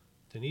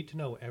 They need to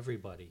know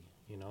everybody.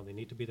 They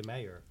need to be the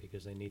mayor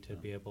because they need to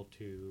be able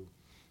to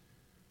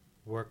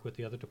work with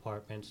the other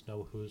departments,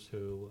 know who's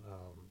who.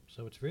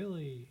 So it's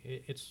really,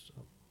 it's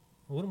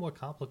a little more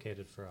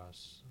complicated for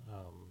us.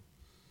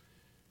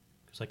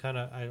 Because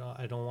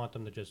I don't want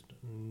them to just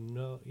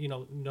know,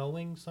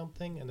 knowing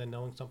something and then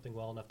knowing something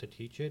well enough to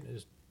teach it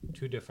is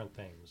two different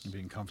things. And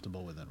being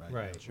comfortable with it, right?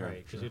 Right, Sure,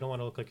 right. Because sure. you don't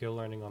want to look like you're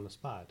learning on the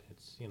spot.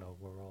 It's,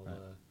 we're all... Right.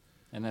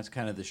 And that's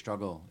kind of the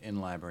struggle in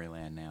library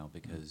land now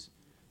because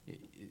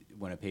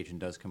when a patron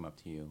does come up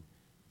to you,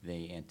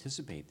 they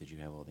anticipate that you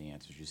have all the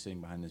answers. You're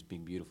sitting behind this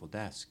big, beautiful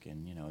desk,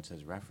 and it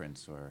says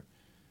reference or,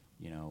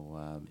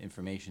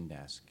 information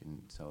desk,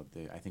 and so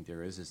I think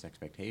there is this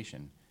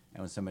expectation.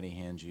 And when somebody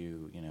hands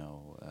you,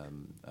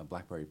 a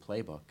BlackBerry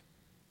playbook,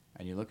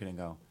 and you look at it and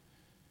go,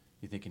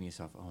 you're thinking to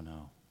yourself, oh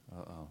no,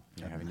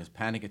 you're having this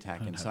panic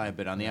attack inside.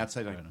 But on the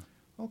outside, like,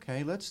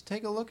 okay, let's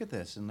take a look at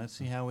this and let's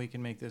see how we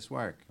can make this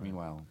work.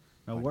 Meanwhile,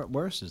 No,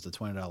 worse is the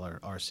 $20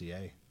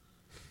 RCA.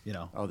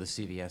 Oh, the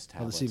CVS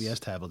tablets. All the CVS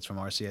tablets from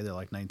RCA, they're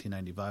like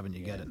 $19.95, and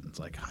you get it. And it's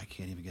like, I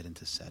can't even get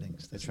into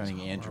settings. It's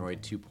running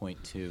Android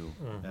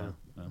 2.2.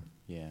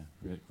 Yeah.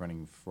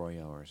 Running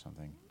Froyo or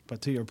something.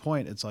 But to your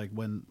point, it's like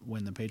when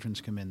the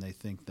patrons come in, they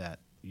think that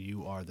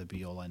you are the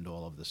be-all,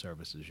 end-all of the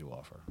services you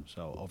offer.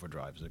 So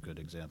Overdrive is a good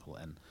example,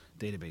 and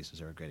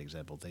databases are a great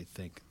example. They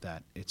think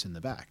that it's in the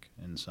back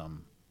in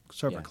some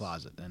server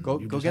closet, and go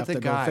you get just have the to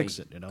guy. go fix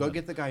it. Go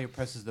get the guy who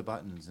presses the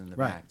buttons in the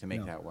Right, back to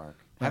make that work.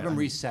 Right, Have him I mean,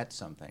 reset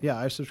something. Yeah,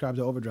 I subscribe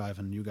to Overdrive,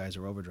 and you guys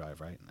are Overdrive,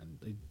 right?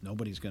 And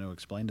nobody's going to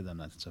explain to them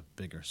that it's a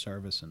bigger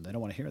service, and they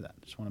don't want to hear that.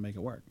 They just want to make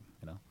it work,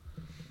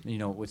 You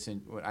know, what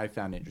I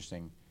found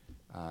interesting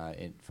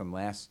from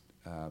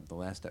the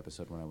last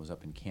episode when I was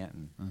up in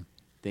Canton,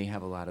 they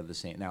have a lot of the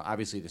same. Now,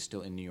 obviously, they're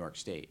still in New York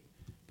State,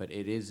 but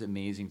it is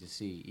amazing to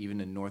see even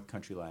the North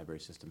Country Library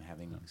System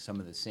having some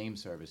of the same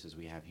services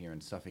we have here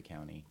in Suffolk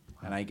County.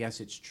 Wow. And I guess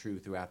it's true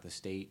throughout the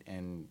state.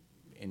 And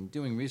in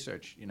doing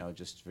research, you know,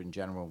 just in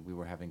general, we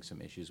were having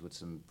some issues with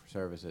some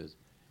services.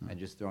 And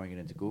just throwing it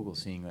into Google,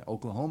 seeing that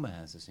Oklahoma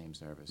has the same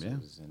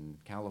services, and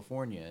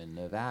California, and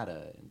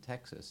Nevada, and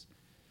Texas.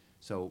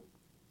 So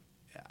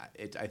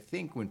I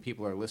think when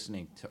people are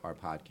listening to our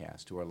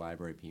podcast, to our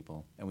library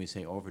people, and we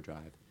say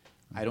overdrive,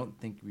 I don't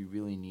think we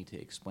really need to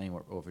explain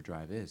what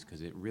overdrive is,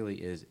 because it really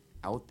is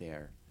out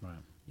there. Right.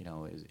 You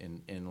know, is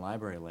in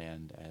library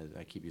land, as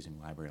I keep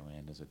using library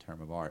land as a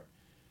term of art,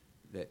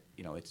 that,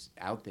 you know, it's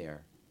out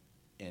there,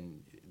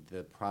 and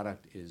the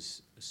product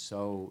is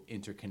so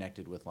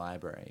interconnected with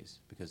libraries,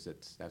 because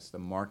that's the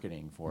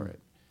marketing for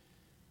it,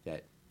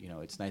 that, you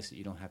know, it's nice that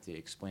you don't have to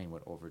explain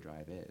what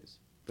overdrive is.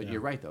 But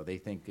you're right, though. They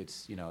think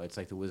it's, you know, it's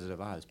like the Wizard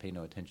of Oz. Pay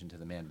no attention to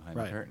the man behind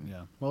the curtain.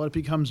 Yeah. Well, it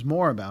becomes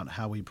more about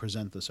how we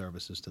present the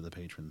services to the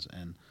patrons.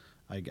 And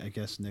I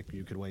guess, Nick,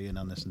 you could weigh in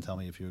on this and tell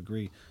me if you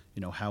agree,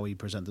 you know, how we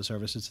present the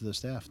services to the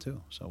staff,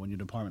 too. So when your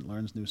department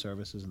learns new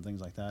services and things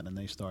like that, and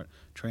they start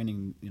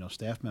training, you know,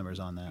 staff members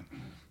on that,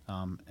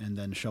 and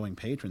then showing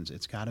patrons,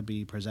 it's got to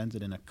be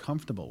presented in a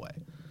comfortable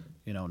way.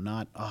 You know,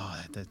 not,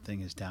 that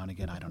thing is down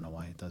again. I don't know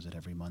why it does it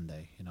every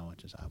Monday. You know, it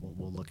just,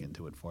 we'll look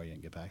into it for you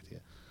and get back to you.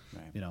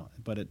 Right. You know,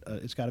 but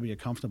it's got to be a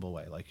comfortable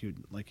way, like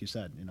you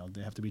said. You know,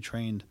 they have to be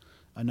trained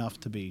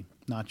enough to be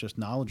not just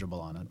knowledgeable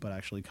on it, but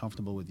actually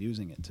comfortable with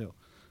using it too.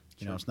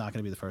 You know, it's not going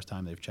to be the first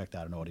time they've checked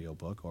out an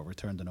audiobook or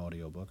returned an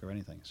audiobook or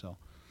anything. So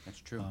that's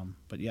true.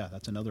 But yeah,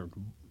 that's another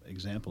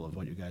example of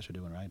what you guys are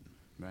doing right.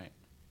 Right.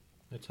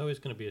 It's always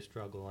going to be a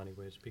struggle,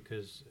 anyways,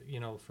 because, you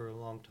know, for a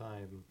long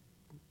time,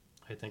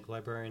 I think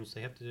librarians,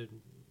 they're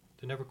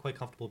never quite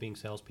comfortable being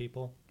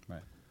salespeople.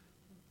 Right.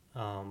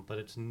 But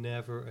it's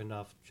never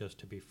enough just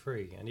to be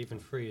free. And even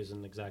free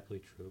isn't exactly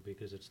true,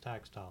 because it's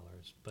tax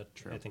dollars. But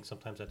I think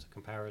sometimes that's a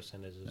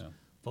comparison is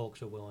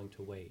folks are willing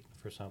to wait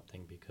for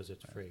something because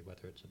it's free,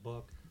 whether it's a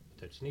book,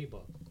 whether it's an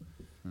ebook.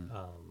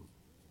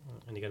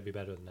 And you got to be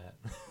better than that.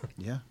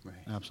 Yeah,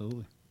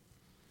 absolutely.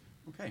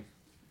 Okay.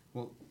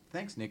 Well,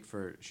 thanks, Nick,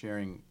 for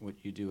sharing what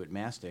you do at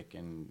Mastic.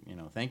 And, you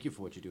know, thank you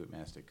for what you do at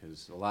Mastic,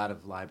 because a lot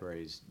of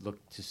libraries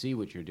look to see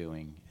what you're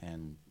doing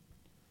and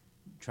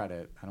try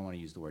to, I don't want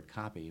to use the word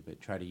copy, but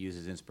try to use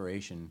as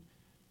inspiration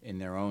in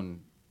their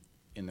own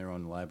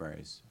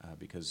libraries,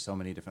 because so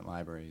many different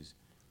libraries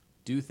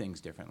do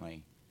things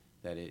differently,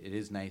 that it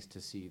is nice to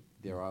see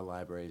there are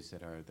libraries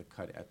that are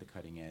at the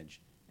cutting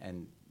edge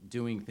and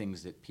doing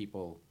things that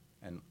people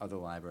and other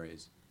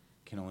libraries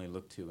can only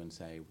look to and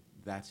say,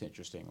 that's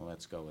interesting, well,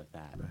 let's go with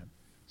that. Right.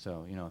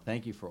 So, you know,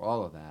 thank you for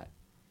all of that.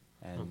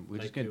 And we're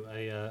just you.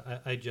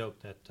 I joke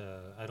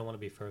that I don't want to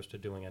be first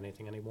at doing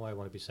anything anymore. I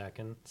want to be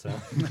second. So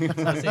see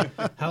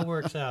how it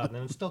works out.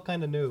 And it's still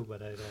kind of new,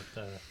 but I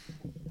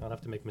don't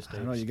have to make mistakes.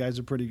 I know you guys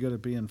are pretty good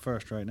at being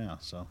first right now.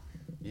 So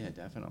yeah,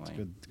 definitely.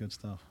 It's good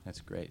stuff.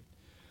 That's great.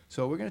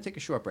 So we're going to take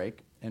a short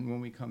break, and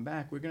when we come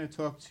back, we're going to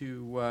talk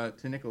to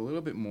Nick a little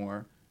bit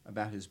more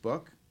about his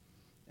book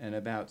and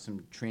about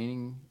some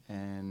training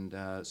and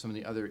some of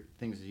the other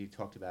things that he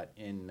talked about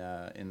in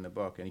the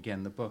book. And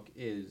again, the book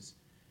is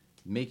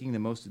Making the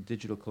Most of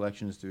Digital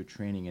Collections Through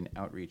Training and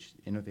Outreach,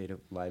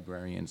 Innovative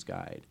Librarian's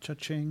Guide.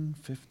 Cha-ching,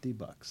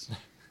 $50.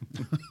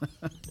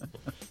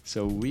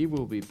 So we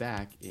will be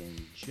back in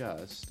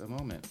just a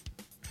moment.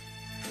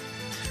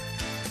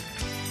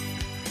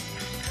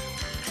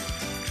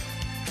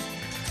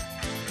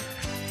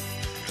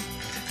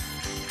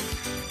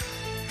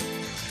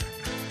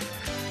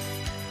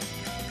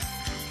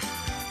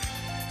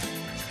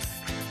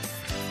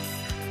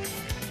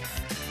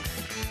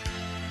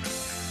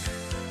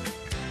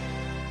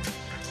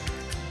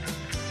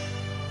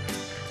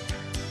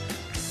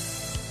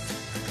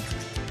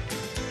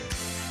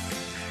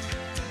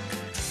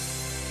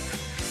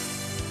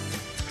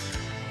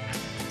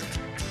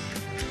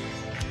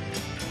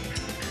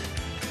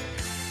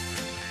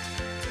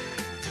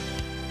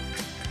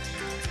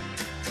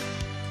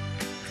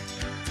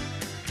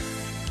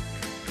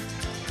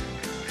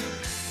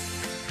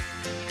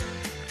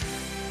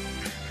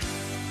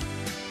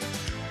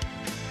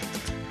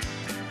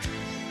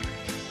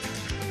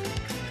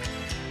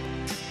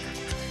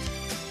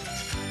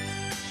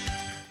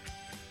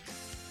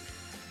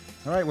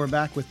 All right, we're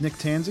back with Nick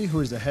Tanzi,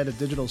 who is the head of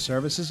digital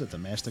services at the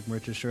Mastic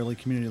Merchant Shirley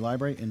Community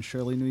Library in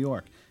Shirley, New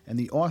York, and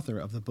the author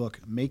of the book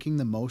Making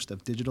the Most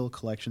of Digital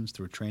Collections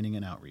Through Training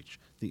and Outreach,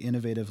 the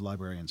Innovative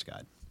Librarian's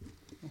Guide.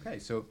 Okay,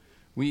 so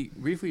we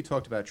briefly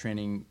talked about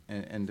training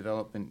and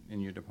development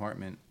in your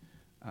department,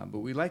 but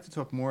we'd like to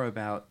talk more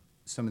about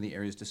some of the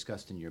areas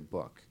discussed in your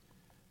book.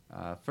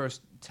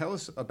 First, tell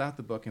us about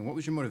the book and what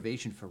was your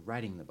motivation for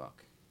writing the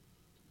book?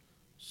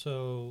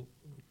 So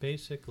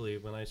basically,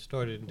 when I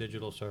started in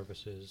digital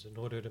services, in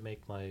order to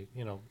make my,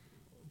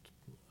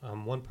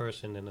 I'm one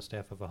person in a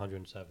staff of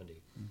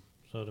 170.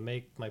 So to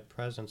make my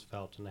presence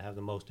felt and to have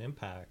the most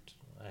impact,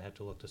 I had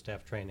to look to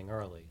staff training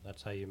early.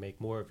 That's how you make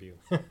more of you.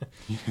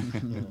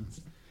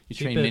 You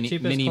train mini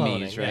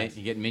cloning, me's, right? yes.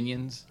 You get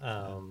minions.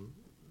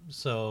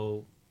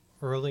 So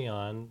early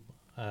on,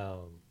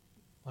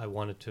 I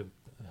wanted to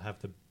have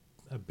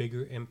a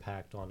bigger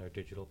impact on our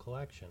digital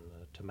collection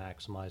to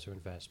maximize our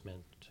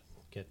investment,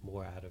 get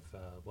more out of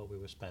what we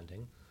were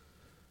spending.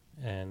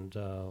 And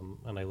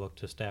I looked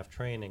to staff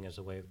training as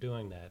a way of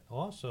doing that.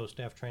 Also,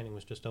 staff training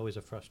was just always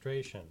a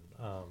frustration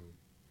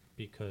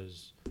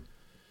because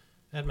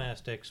at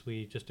Mastix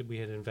we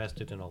had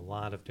invested in a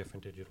lot of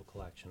different digital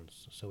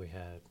collections. So we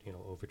had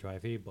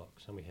Overdrive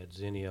ebooks, and we had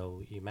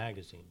Zinio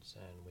e-magazines,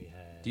 and we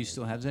had. Do you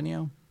still have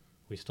Zinio?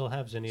 We still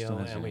have Zinio, Still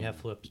have and we Zinio.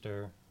 have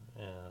Flipster,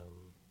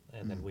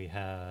 and then we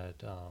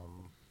had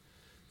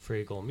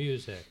Freegal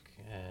Music,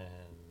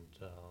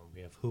 and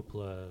we have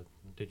Hoopla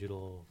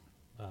digital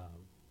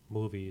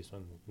movies,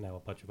 and now a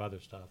bunch of other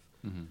stuff.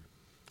 Mm-hmm.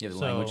 Yeah, the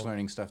So- language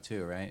learning stuff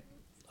too, right?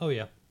 Oh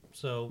yeah,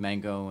 so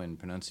Mango and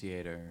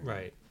Pronunciator.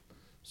 right.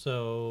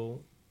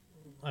 So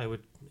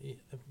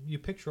you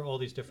picture all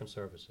these different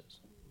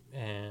services,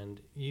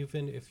 and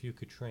even if you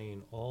could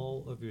train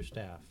all of your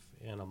staff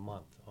in a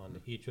month on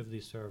each of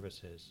these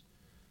services,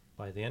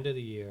 by the end of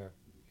the year,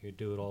 you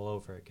do it all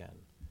over again.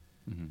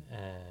 Mm-hmm.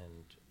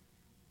 And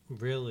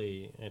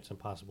really, it's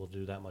impossible to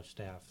do that much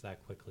staff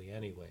that quickly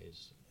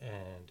anyways.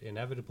 And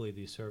inevitably,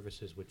 these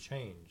services would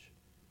change.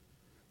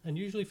 And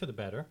usually for the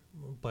better,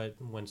 but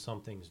when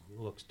something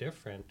looks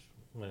different,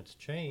 when it's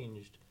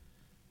changed,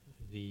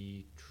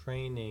 the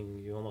training,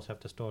 you almost have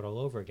to start all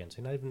over again. So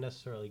you're not even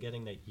necessarily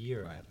getting that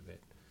year out of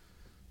it.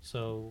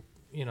 So,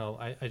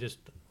 I just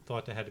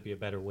thought there had to be a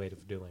better way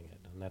of doing it.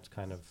 And that's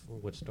kind of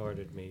what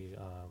started me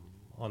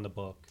on the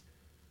book,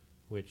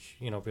 which,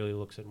 really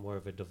looks at more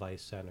of a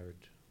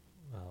device-centered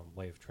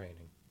way of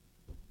training.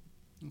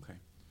 Okay.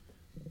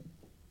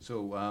 So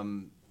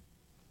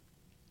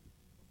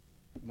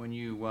when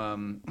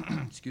you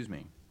excuse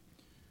me,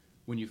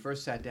 when you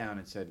first sat down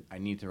and said, "I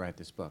need to write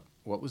this book,"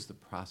 what was the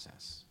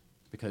process?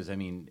 Because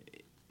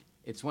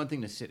it's one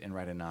thing to sit and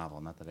write a novel.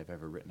 Not that I've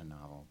ever written a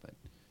novel, but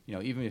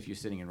even if you're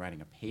sitting and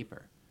writing a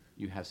paper,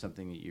 you have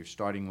something that you're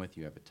starting with.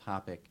 You have a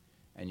topic,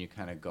 and you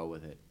kind of go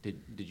with it.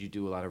 Did you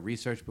do a lot of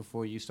research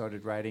before you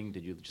started writing?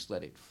 Did you just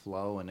let it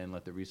flow and then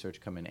let the research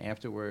come in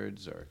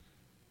afterwards, or?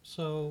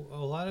 So a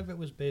lot of it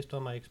was based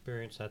on my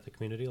experience at the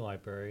community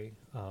library.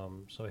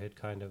 So I had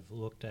kind of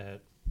looked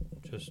at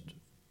just,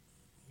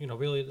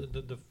 really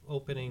the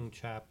opening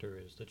chapter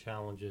is the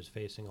challenges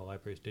facing a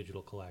library's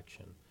digital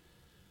collection.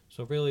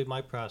 So really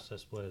my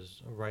process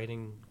was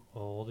writing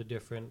all the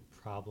different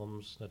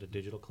problems that a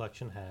digital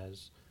collection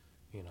has,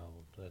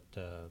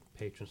 that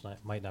patrons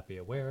might not be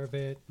aware of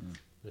it,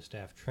 the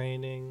staff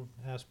training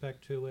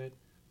aspect to it,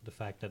 the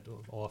fact that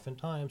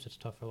oftentimes it's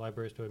tough for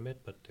libraries to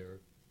admit, but there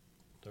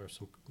are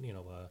some,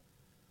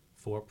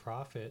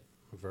 for-profit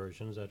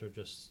versions that are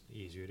just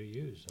easier to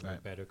use and are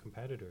Right. better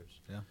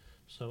competitors. Yeah.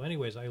 So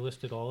anyways, I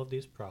listed all of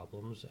these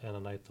problems, and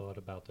then I thought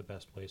about the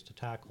best ways to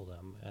tackle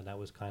them, and that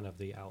was kind of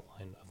the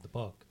outline of the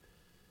book.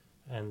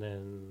 And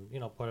then,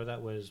 part of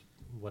that was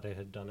what I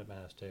had done at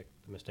Mastic,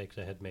 the mistakes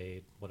I had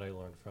made, what I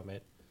learned from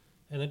it,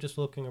 and then just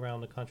looking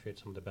around the country at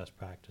some of the best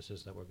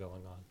practices that were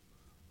going on.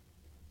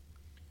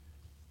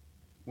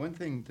 One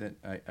thing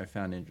that I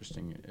found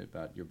interesting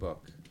about your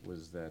book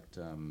was that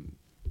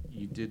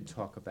you did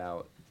talk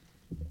about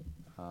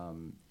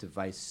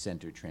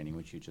device-centered training,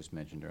 which you just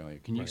mentioned earlier.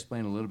 Can you Right.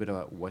 explain a little bit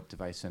about what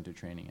device-centered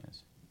training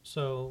is?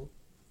 So,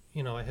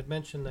 I had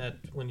mentioned that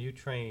when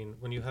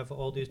you have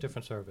all these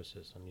different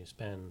services and you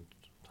spend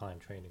time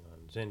training on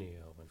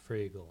Zinio and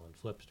Freegal and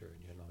Flipster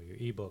and, your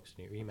ebooks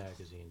and your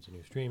e-magazines and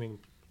your streaming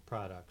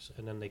products,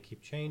 and then they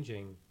keep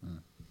changing,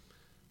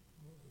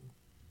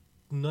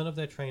 none of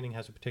that training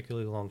has a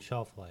particularly long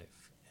shelf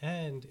life.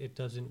 And it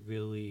doesn't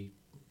really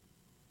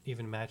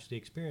even match the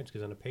experience,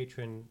 because then a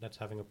patron that's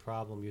having a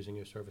problem using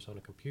your service on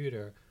a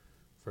computer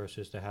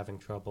versus they're having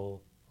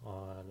trouble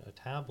on a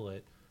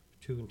tablet,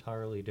 two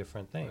entirely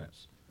different things.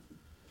 Right.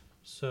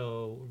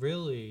 So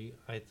really,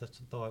 I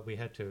thought we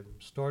had to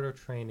start our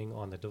training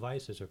on the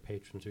devices our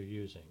patrons are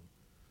using.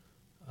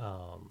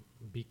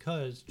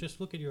 Because just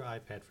look at your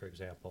iPad, for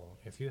example.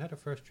 If you had a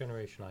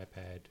first-generation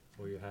iPad,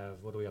 or you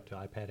have, what are we up to,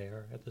 iPad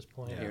Air at this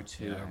point? Yeah. Air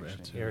 2, Yeah,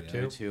 actually. Air 2,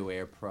 Air 2,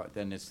 Air Pro.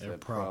 Then it's Air the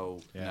Pro,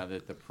 Pro. yeah. Now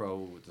that the Pro,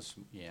 with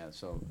the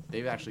so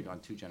they've actually gone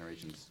 2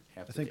 generations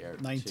after I think the Air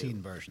 19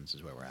 2. versions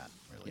is where we're at,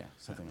 really. Yeah,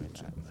 something like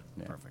that.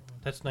 Yeah. Perfect.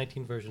 That's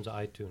 19 versions of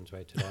iTunes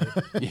right today.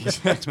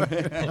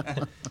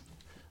 Exactly.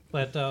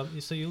 But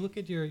so you look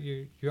at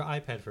your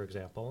iPad, for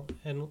example,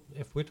 and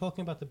if we're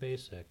talking about the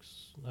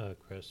basics,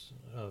 Chris,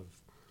 of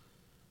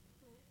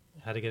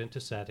how to get into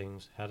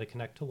settings, how to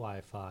connect to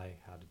Wi-Fi,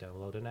 how to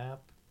download an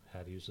app,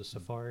 how to use the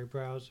Safari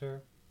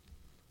browser,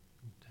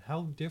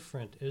 how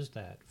different is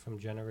that from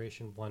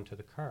generation 1 to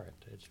the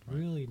current? It's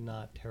really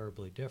not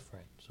terribly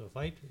different. So if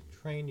I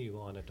train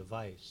you on a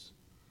device,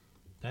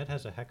 that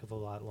has a heck of a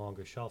lot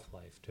longer shelf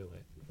life to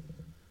it.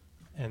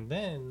 And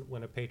then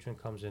when a patron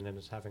comes in and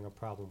is having a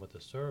problem with the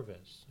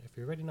service, if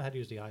you already know how to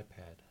use the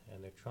iPad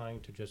and they're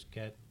trying to just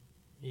get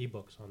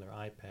ebooks on their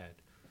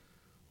iPad,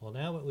 well,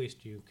 now at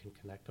least you can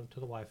connect them to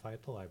the Wi-Fi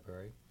at the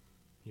library.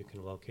 You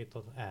can locate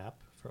the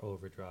app for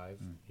Overdrive.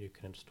 You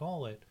can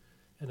install it,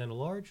 and then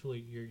largely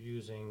you're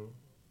using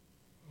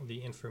the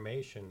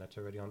information that's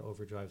already on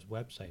Overdrive's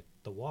website,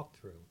 the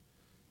walkthrough.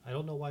 I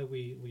don't know why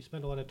we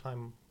spend a lot of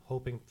time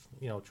hoping,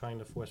 trying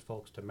to force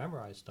folks to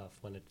memorize stuff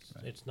when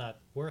it's not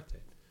worth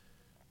it.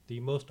 The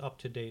most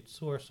up-to-date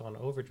source on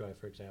Overdrive,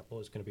 for example,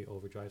 is going to be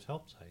Overdrive's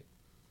help site.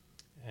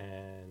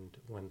 And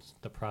when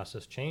the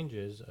process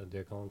changes,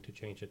 they're going to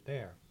change it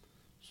there.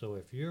 So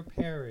if you're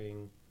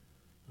pairing,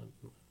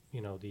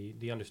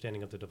 the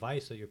understanding of the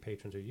device that your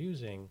patrons are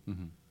using,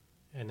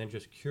 and then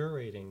just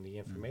curating the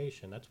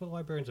information, that's what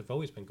librarians have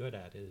always been good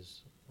at,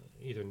 is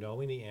either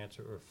knowing the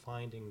answer or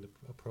finding the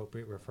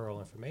appropriate referral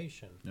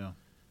information. Yeah.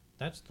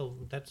 That's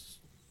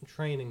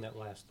training that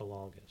lasts the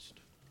longest.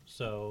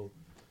 So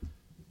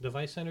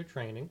device-centered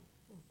training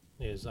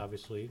is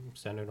obviously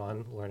centered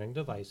on learning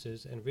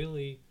devices and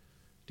really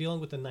dealing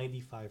with the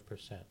 95%.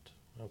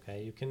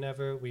 Okay, you can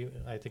never.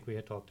 I think we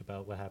had talked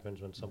about what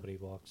happens when somebody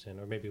walks in,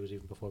 or maybe it was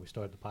even before we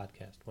started the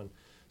podcast, when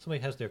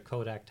somebody has their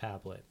Kodak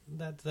tablet.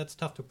 That's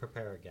tough to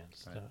prepare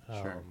against.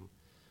 Right. Sure.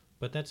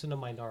 But that's in a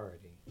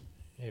minority.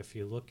 If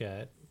you look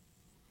at,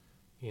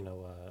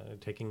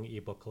 taking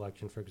ebook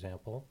collection, for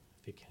example,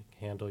 if you can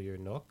handle your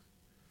Nook,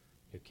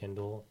 your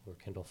Kindle or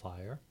Kindle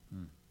Fire,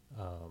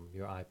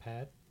 your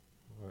iPad,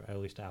 or at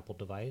least Apple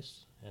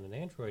device, and an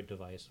Android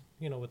device,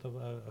 with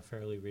a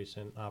fairly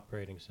recent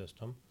operating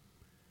system,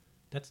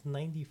 that's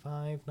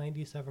 95,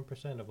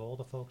 97% of all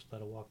the folks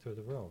that walk through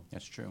the room.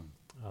 That's true.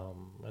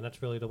 And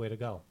that's really the way to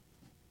go.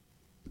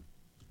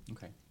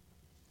 Okay.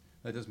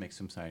 That does make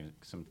some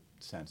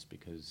sense,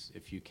 because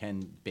if you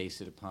can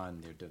base it upon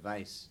their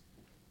device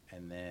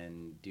and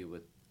then deal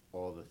with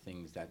all the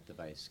things that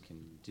device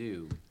can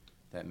do,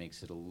 that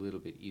makes it a little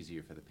bit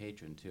easier for the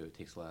patron, too. It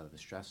takes a lot of the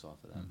stress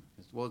off of them.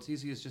 It's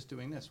easy as just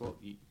doing this. Well,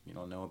 you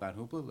don't know about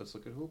Hoopla? Let's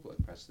look at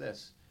Hoopla. Press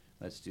this.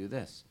 Let's do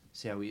this.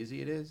 See how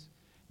easy it is?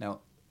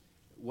 Now,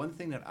 one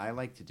thing that I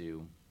like to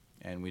do,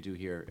 and we do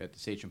here at the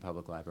Sachem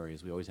Public Library,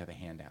 is we always have a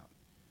handout.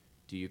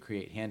 Do you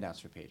create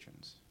handouts for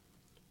patrons?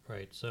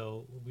 Right,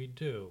 so we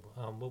do.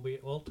 What we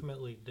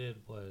ultimately did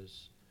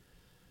was,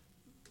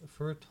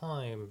 for a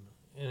time,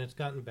 and it's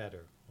gotten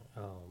better,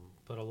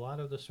 but a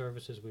lot of the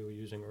services we were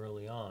using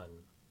early on,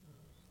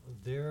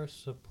 their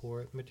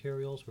support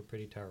materials were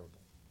pretty terrible.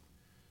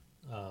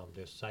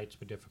 Their sites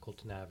were difficult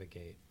to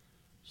navigate.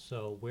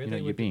 So where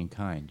you're being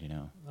kind,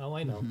 Oh,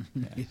 I know.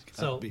 He's got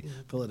So- to be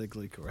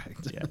politically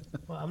correct. Yeah.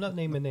 Well, I'm not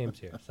naming names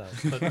here. So,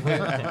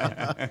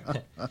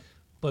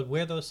 but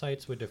where those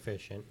sites were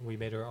deficient, we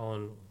made our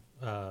own.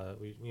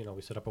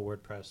 We set up a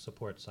WordPress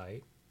support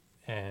site,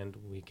 and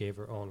we gave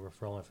our own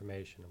referral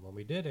information. And when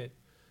we did it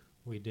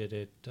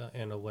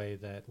in a way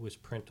that was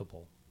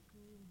printable.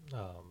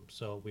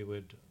 So we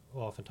would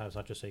oftentimes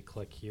not just say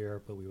click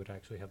here, but we would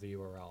actually have the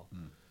URL.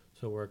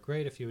 So it worked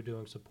great if you were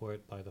doing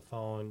support by the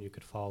phone. You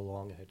could follow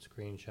along and had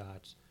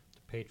screenshots.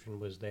 The patron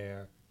was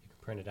there. You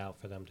could print it out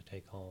for them to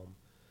take home.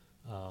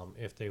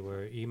 If they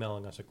were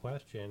emailing us a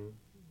question,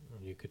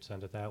 you could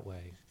send it that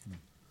way.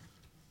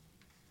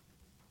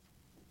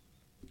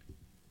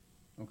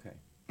 Okay.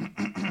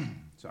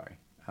 Sorry.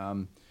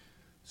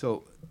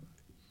 So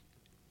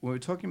when we're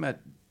talking about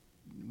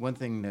one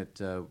thing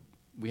that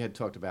we had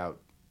talked about,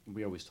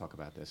 we always talk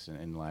about this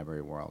in the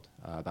library world,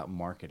 about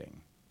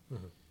marketing.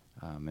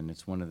 And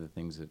it's one of the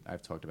things that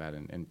I've talked about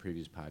in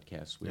previous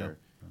podcasts where,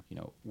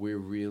 we're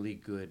really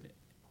good,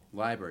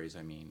 libraries,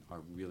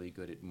 are really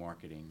good at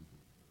marketing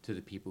to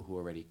the people who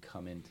already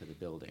come into the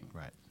building.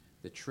 Right.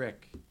 The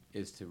trick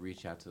is to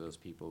reach out to those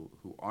people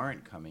who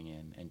aren't coming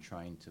in and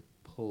trying to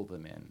pull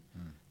them in.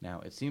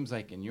 Now, it seems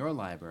like in your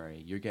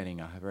library, you're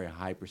getting a very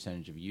high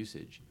percentage of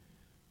usage,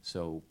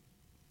 so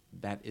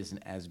that isn't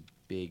as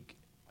big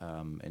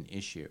an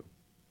issue.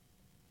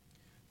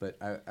 But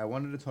I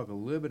wanted to talk a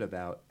little bit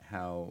about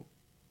how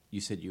you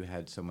said you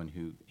had someone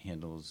who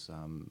handles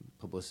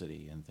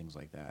publicity and things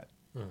like that.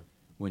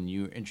 When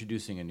you're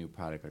introducing a new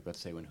product, like let's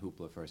say when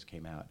Hoopla first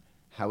came out,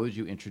 how would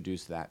you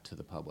introduce that to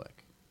the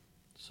public?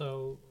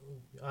 So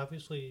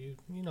obviously, you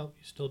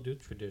still do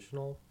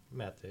traditional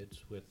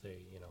methods with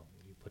you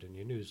put in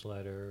your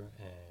newsletter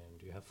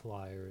and you have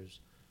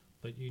flyers,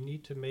 but you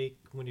need to make,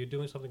 when you're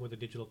doing something with a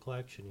digital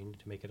collection, you need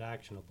to make it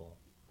actionable.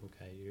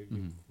 Okay, you're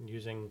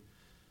using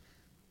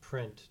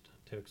print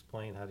to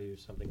explain how to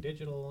use something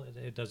digital.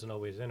 It doesn't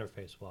always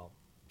interface well.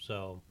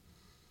 So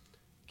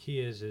key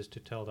is to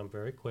tell them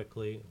very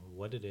quickly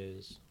what it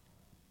is,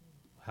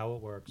 how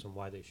it works, and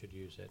why they should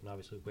use it, and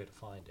obviously where to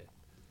find it.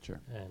 Sure.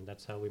 And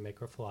that's how we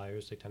make our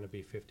flyers. They tend to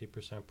be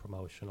 50%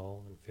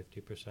 promotional and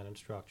 50%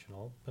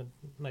 instructional, but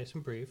nice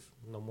and brief,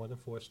 no more than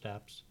 4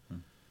 steps.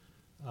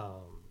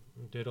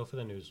 Ditto for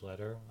the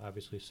newsletter,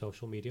 obviously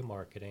social media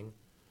marketing,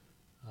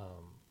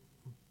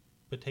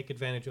 but take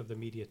advantage of the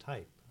media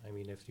type.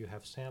 If you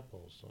have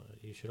samples,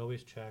 you should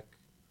always check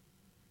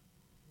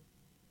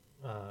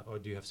or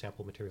do you have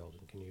sample materials?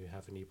 And can you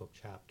have an ebook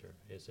chapter?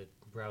 Is it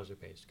browser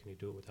based? Can you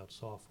do it without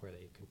software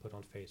that you can put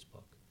on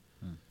Facebook?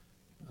 You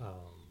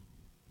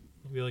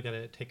really got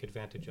to take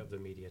advantage of the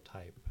media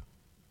type.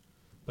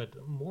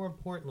 But more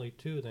importantly,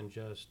 too, than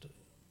just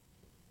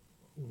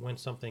when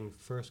something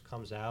first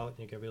comes out and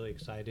you get really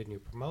excited and you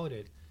promote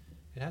it,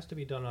 it has to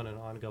be done on an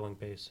ongoing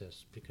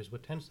basis. Because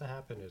what tends to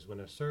happen is when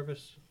a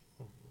service,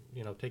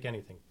 take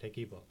anything, take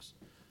ebooks,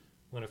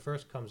 when it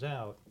first comes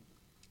out,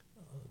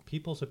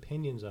 people's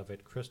opinions of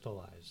it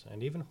crystallize.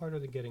 And even harder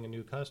than getting a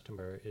new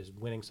customer is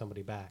winning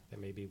somebody back. That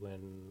maybe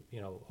when,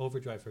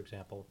 Overdrive, for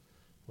example,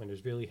 when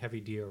there's really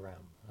heavy DRM,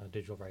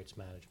 digital rights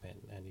management,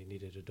 and you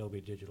needed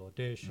Adobe Digital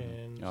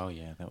Edition. Oh,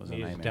 yeah, that was a you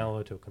need nightmare. to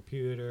download to a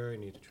computer, you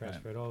need to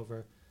transfer it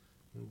over.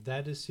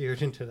 That is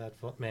seared into that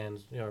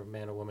man's,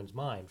 man or woman's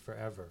mind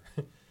forever.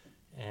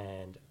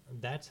 And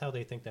that's how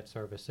they think that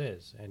service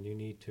is. And you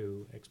need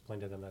to explain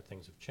to them that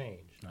things have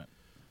changed. Right.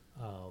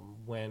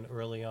 When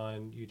early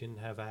on you didn't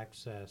have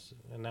access,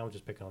 and now I'm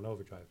just picking on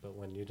Overdrive, but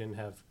when you didn't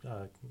have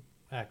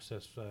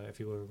access if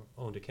you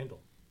owned a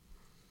Kindle.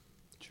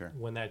 Sure.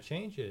 When that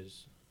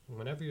changes,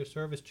 whenever your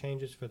service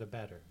changes for the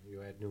better,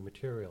 you add new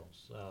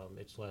materials,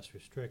 it's less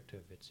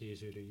restrictive, it's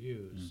easier to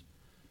use,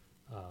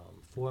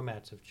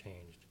 formats have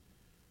changed.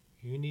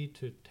 You need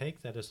to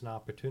take that as an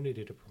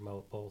opportunity to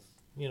promote both,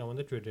 in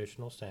the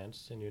traditional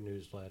sense in your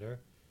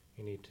newsletter.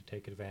 You need to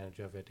take advantage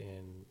of it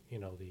in,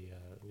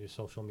 your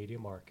social media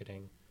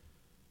marketing,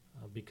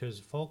 because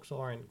folks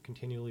aren't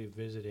continually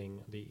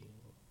visiting the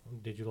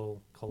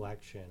digital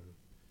collection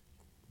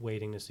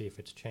waiting to see if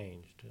it's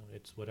changed.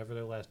 It's whatever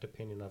their last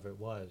opinion of it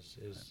was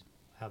is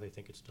how they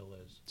think it still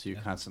is. So you're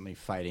constantly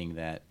fighting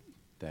that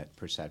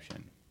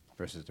perception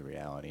versus the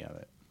reality of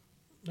it.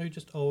 You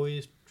just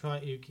always try.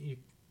 You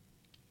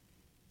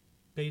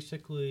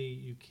basically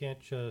you can't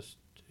just.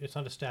 It's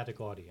not a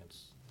static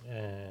audience,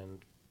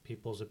 and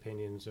people's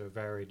opinions are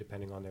varied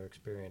depending on their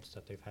experience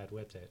that they've had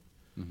with it.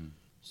 Mm-hmm.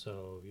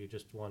 So you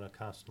just want to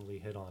constantly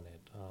hit on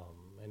it,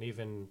 and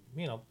even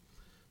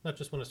not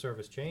just when a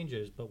service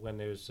changes, but when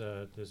there's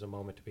a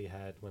moment to be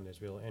had when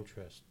there's real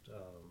interest.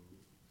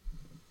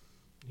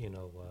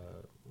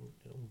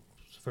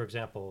 For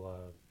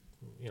example,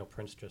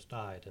 Prince just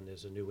died, and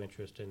there's a new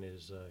interest in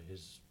his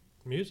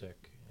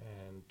music.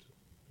 And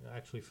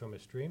actually, from a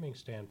streaming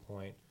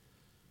standpoint,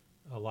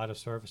 a lot of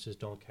services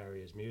don't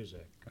carry his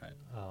music, Right.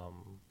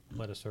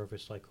 but a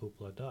service like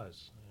Hoopla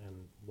does. And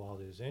while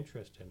there's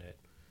interest in it,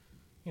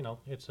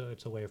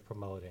 it's a way of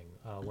promoting.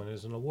 When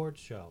there's an awards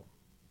show,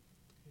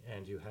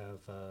 and you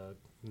have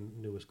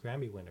newest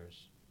Grammy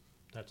winners,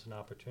 that's an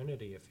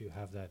opportunity if you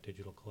have that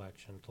digital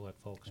collection to let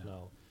folks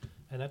know.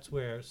 And that's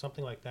where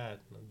something like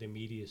that, the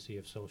immediacy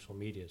of social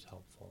media is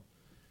helpful.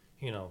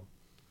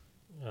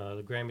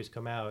 The Grammys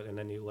come out and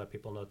then you let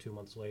people know 2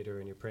 months later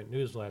in your print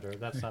newsletter.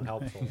 That's not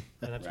helpful.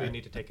 And that's where you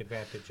need to take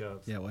advantage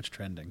of What's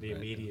trending. the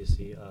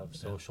immediacy of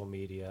social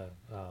media,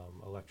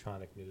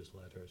 electronic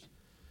newsletters.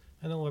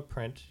 And then with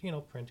print,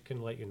 print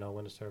can let you know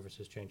when the service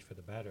has changed for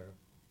the better.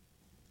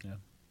 Yeah.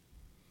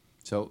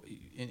 So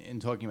in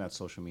talking about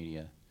social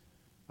media,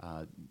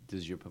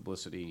 does your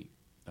publicity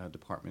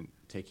department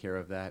take care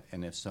of that?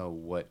 And if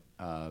so,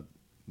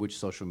 which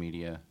social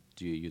media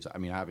do you use? I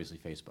mean, obviously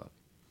Facebook,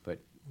 but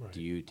Right.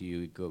 do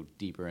you go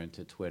deeper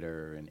into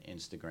Twitter and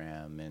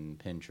Instagram and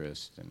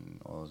Pinterest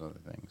and all those other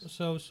things?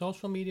 So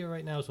social media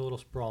right now is a little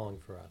sprawling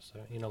for us.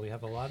 We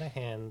have a lot of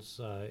hands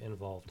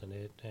involved in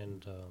it,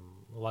 and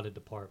a lot of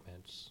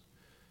departments.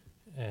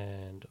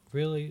 And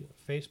really,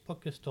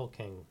 Facebook is still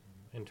king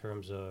in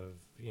terms of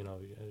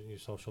your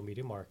social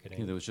media marketing.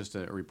 Yeah, there was just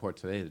a report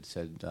today that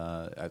said,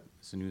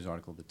 it's a news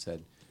article that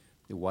said,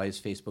 why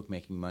is Facebook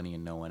making money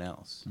and no one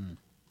else?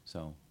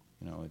 So,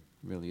 it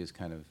really is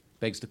kind of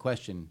begs the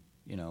question,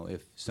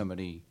 if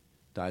somebody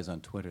dies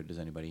on Twitter, does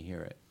anybody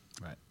hear it?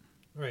 Right.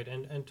 Right,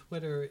 and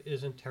Twitter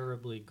isn't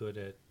terribly good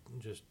at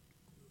just,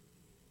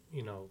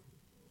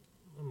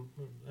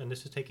 and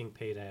this is taking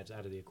paid ads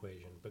out of the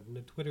equation,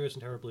 but Twitter isn't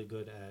terribly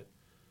good at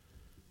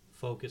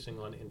focusing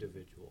on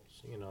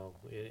individuals.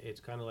 It's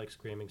kind of like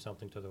screaming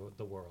something to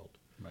the world.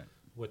 Right.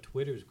 What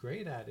Twitter's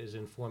great at is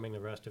informing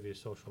the rest of your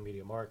social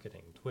media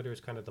marketing. Twitter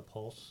is kind of the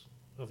pulse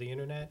of the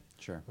internet.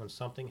 Swhen When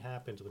something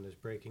happens, when there's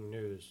breaking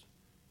news,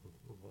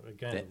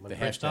 again, when the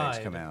Prince hashtags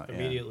died, come out,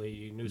 immediately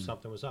you knew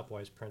something was up. Why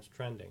is Prince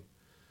trending?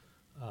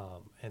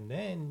 And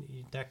then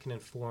that can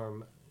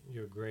inform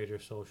your greater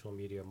social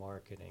media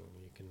marketing.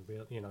 You can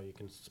you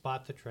can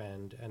spot the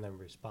trend and then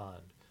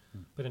respond.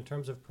 But in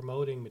terms of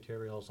promoting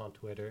materials on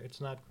Twitter, it's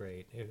not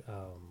great.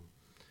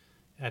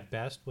 At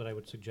best, what I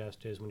would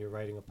suggest is when you're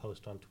writing a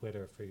post on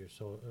Twitter for your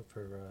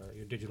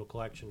your digital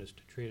collection, is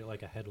to treat it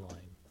like a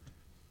headline.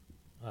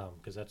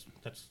 Because that's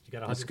you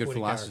got 140 That's good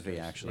philosophy,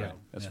 characters. actually. Yeah.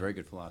 That's very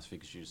good philosophy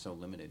because you're so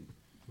limited.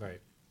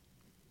 Right.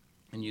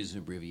 And use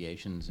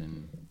abbreviations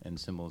and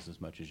symbols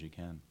as much as you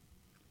can,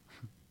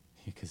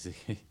 because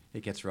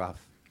it gets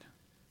rough.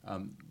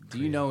 Do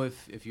you know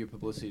if your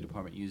publicity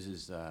department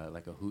uses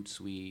like a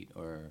Hootsuite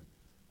or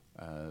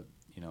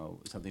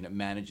something that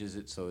manages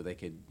it so they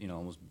could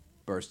almost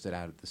burst it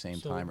out at the same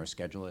time or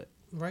schedule it?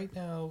 Right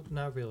now,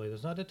 not really.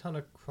 There's not a ton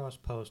of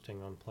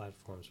cross-posting on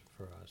platforms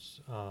for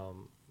us.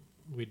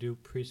 We do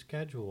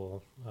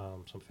pre-schedule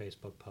some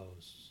Facebook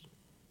posts,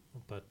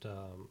 but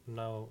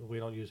no, we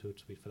don't use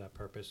Hootsuite for that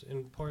purpose,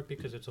 in part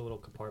because it's a little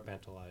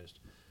compartmentalized.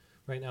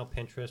 Right now,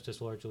 Pinterest is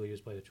largely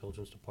used by the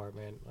children's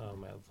department.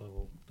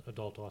 Although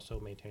adult also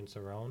maintains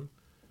their own.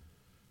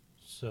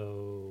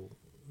 So,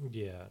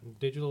 yeah,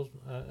 digital.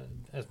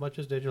 As much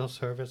as digital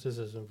services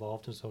is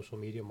involved in social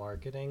media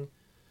marketing,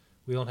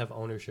 we don't have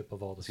ownership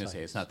of all the I was sites. going to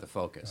say, it's not the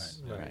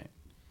focus. Right.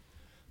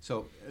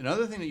 So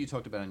another thing that you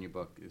talked about in your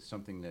book is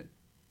something that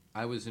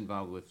I was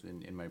involved with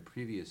in my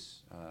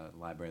previous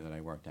library that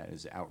I worked at,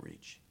 is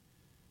outreach.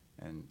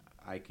 And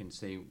I can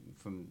say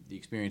from the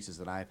experiences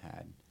that I've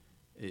had,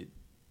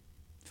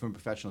 from a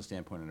professional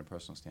standpoint and a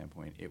personal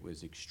standpoint, it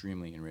was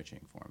extremely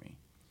enriching for me,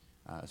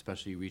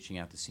 especially reaching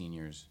out to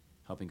seniors,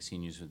 helping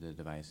seniors with their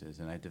devices.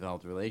 And I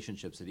developed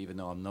relationships that even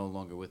though I'm no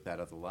longer with that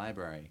other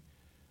library,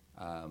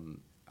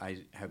 I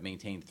have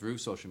maintained through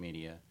social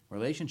media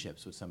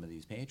relationships with some of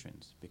these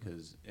patrons,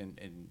 because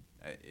in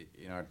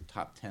our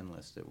top 10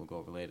 list that we'll go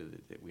over later,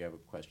 that we have a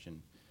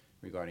question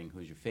regarding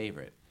who's your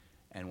favorite,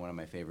 and one of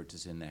my favorites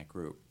is in that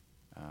group.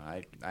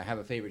 I have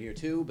a favorite here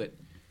too, but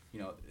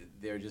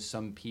there are just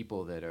some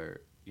people that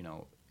are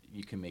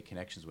you can make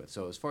connections with.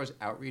 So as far as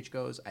outreach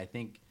goes, I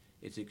think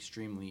it's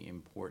extremely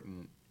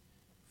important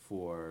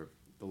for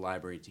the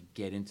library to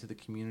get into the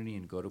community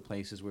and go to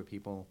places where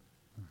people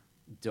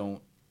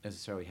don't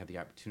necessarily have the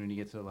opportunity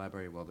to get to the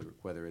library,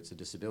 whether it's a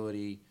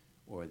disability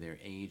or their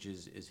age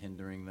is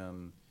hindering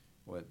them,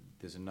 or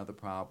there's another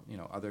problem,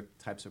 other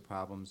types of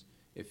problems.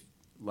 If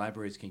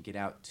libraries can get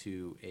out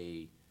to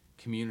a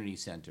community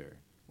center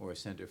or a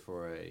center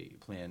for a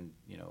planned,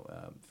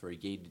 for a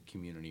gated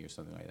community or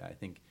something like that, I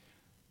think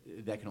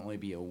that can only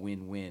be a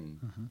win-win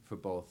for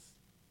both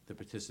the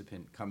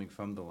participant coming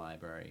from the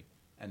library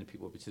and the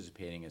people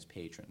participating as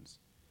patrons.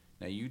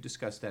 Now, you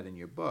discussed that in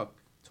your book,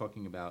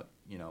 talking about,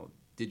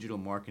 digital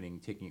marketing,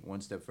 taking it one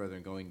step further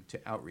and going to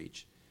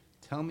outreach.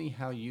 Tell me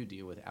how you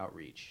deal with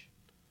outreach.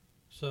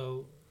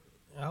 So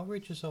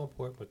outreach is so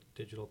important with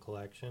digital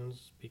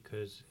collections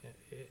because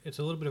it's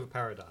a little bit of a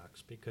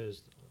paradox,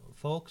 because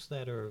folks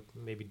that are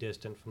maybe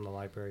distant from the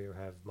library or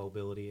have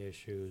mobility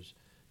issues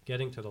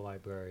getting to the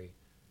library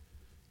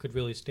could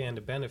really stand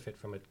to benefit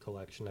from a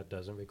collection that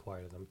doesn't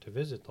require them to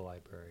visit the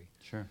library.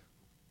 Sure.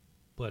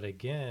 But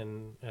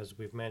again, as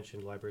we've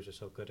mentioned, libraries are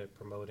so good at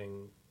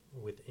promoting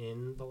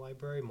within the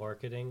library,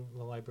 marketing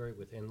the library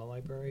within the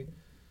library,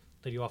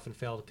 that you often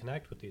fail to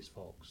connect with these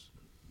folks.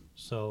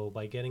 So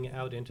by getting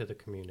out into the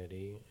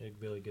community, it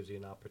really gives you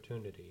an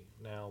opportunity.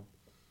 Now,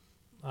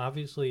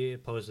 obviously,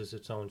 it poses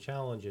its own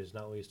challenges,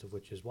 not least of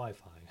which is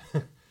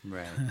Wi-Fi.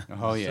 Right.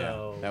 Oh, yeah.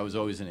 So, that was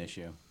always an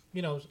issue.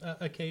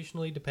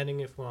 Occasionally, depending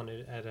if we're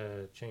at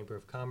a Chamber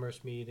of Commerce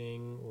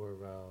meeting or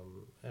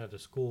at a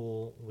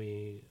school,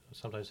 we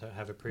sometimes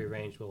have it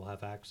prearranged, we'll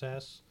have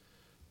access.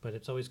 But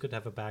it's always good to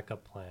have a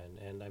backup plan.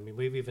 And, I mean,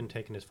 we've even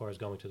taken as far as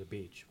going to the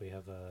beach. We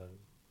have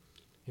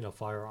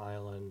Fire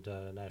Island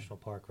National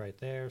Park right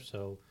there.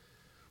 So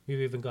we've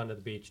even gone to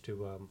the beach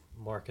to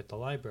market the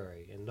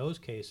library. In those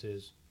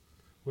cases,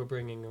 we're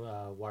bringing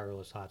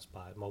wireless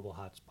hotspot, mobile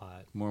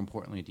hotspot. More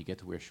importantly, do you get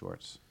to wear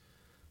shorts?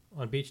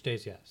 On beach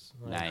days, yes.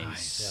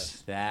 Nice.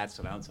 Yes. That's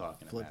what I'm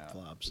talking Flip about.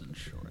 flops and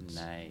shorts.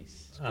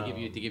 Nice. To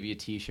give you a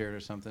T-shirt or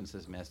something that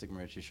says Mastic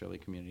Maritza Shirley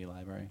Community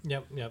Library.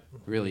 Yep.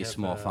 Really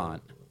small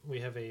font.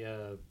 We have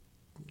a.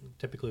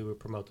 Typically, we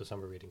promote the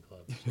summer reading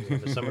club. So we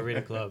have a summer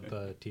reading club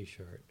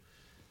T-shirt.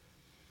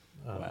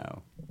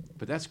 Wow.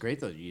 But that's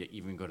great though. You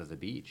even go to the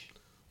beach.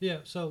 Yeah.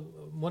 So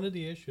one of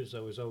the issues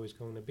though is always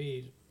going to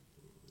be,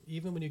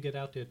 even when you get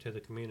out there to the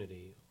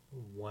community,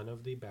 one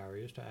of the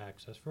barriers to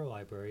access for a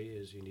library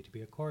is you need to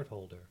be a card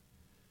holder.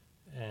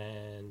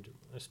 And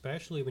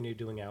especially when you're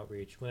doing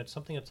outreach, when it's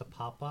something that's a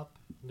pop-up,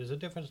 there's a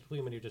difference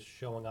between when you're just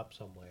showing up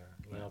somewhere,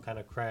 kind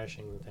of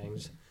crashing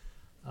things,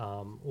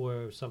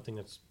 or something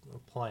that's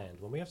planned.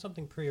 When we have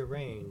something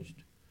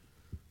prearranged,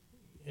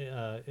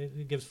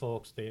 it gives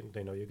folks, they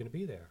know you're going to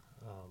be there.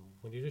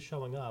 When you're just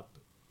showing up,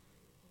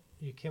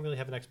 you can't really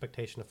have an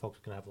expectation that folks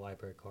are going to have a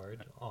library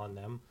card on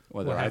them.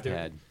 Or their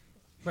iPad.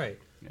 Right.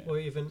 Yeah.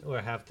 Or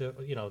have to,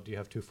 do you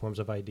have two forms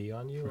of ID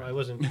on you? Right. I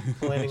wasn't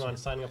planning on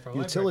signing up for a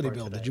utility library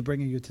bill. card today. Did you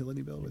bring a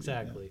utility bill with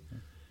exactly. you? Yeah.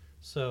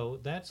 So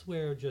that's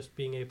where just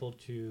being able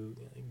to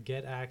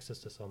get access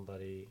to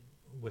somebody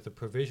with a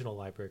provisional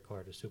library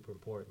card is super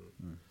important.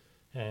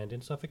 And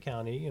in Suffolk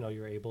County,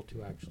 you're able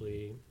to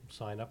actually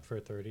sign up for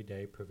a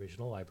 30-day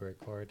provisional library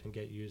card and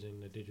get using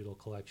the digital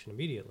collection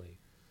immediately.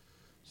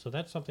 So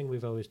that's something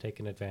we've always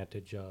taken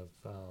advantage of.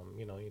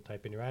 You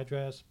type in your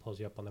address,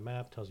 pulls you up on the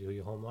map, tells you who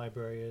your home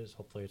library is.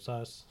 Hopefully it's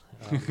us.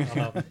 When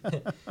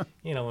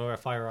we're at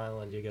Fire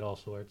Island, you get all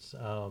sorts.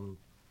 And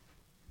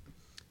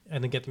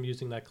then get them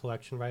using that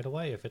collection right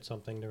away if it's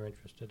something they're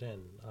interested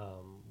in.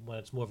 When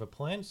it's more of a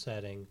planned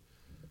setting,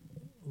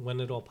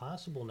 when at all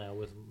possible now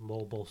with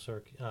mobile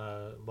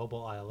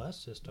ILS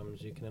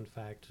systems, you can in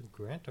fact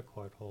grant a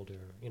card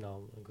holder,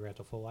 grant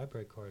a full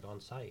library card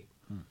on site.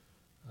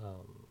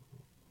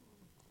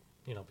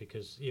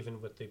 Because even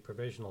with the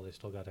provisional, they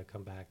still got to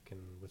come back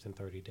within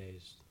 30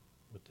 days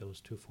with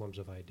those two forms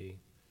of ID.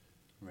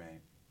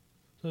 Right.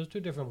 So there's two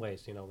different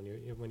ways.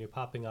 When you're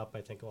popping up,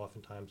 I think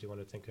oftentimes you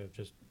want to think of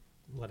just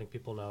letting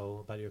people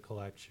know about your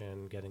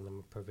collection, getting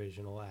them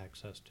provisional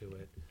access to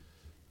it.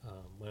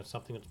 When it's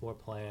something that's more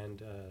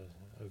planned,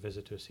 a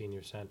visit to a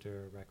senior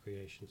center,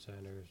 recreation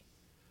centers,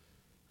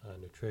 a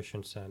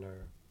nutrition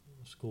center,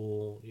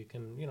 school, you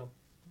can do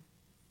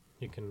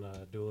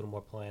a little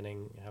more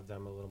planning, have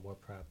them a little more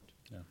prepped.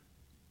 Yeah.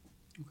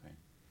 Okay.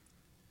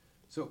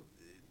 So,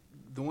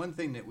 the one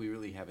thing that we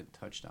really haven't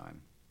touched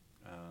on,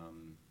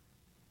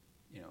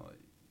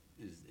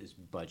 is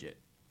budget,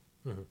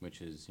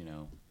 which is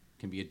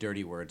can be a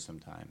dirty word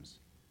sometimes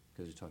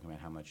because you're talking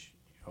about how much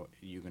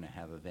you're going to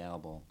have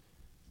available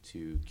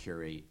to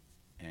curate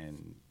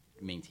and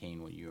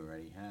maintain what you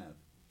already have.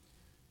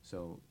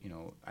 So,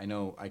 I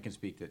know I can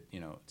speak that,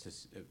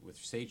 with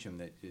Sachem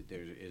that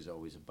there is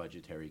always a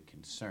budgetary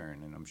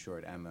concern, and I'm sure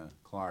at Emma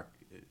Clark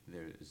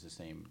there is the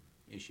same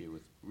issue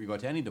with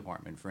regard to any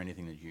department for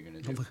anything that you're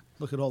going to do.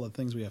 Look at all the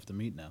things we have to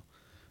meet now.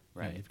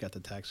 Right. You've got the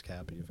tax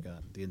cap, you've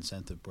got the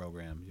incentive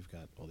program, you've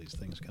got all these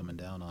things coming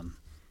down on,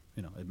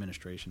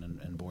 administration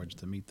and boards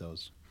to meet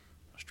those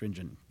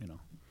stringent,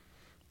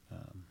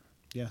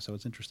 so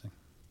it's interesting.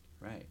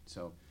 Right.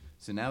 So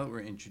now that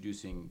we're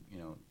introducing,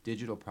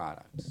 digital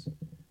products,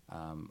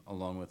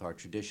 along with our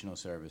traditional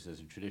services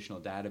and traditional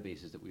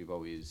databases that we've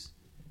always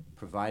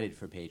provided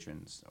for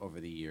patrons over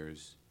the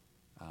years,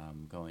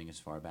 going as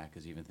far back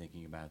as even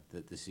thinking about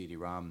the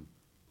CD-ROM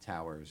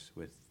towers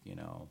with,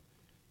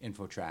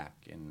 InfoTrack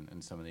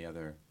and some of the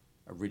other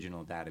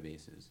original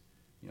databases.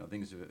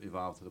 Things have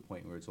evolved to the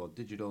point where it's all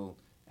digital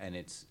and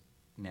it's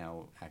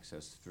now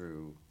accessed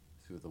through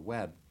the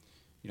web.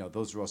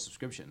 Those are all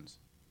subscriptions.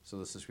 So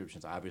the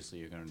subscriptions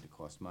obviously are going to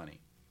cost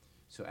money.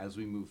 So as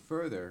we move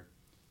further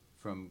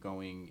from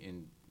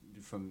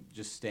from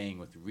just staying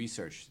with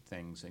research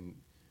things and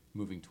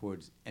moving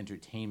towards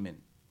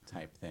entertainment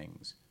type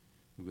things,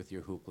 with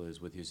your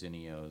Hooplas, with your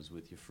Zinnios,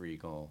 with your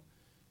Freegal,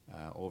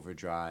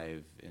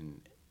 Overdrive,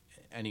 and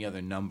any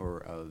other number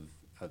of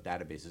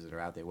databases that are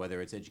out there, whether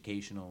it's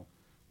educational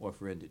or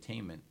for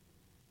entertainment,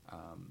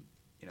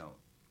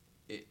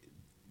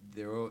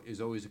 there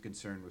is always a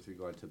concern with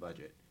regard to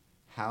budget.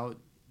 How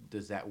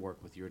does that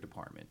work with your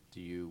department?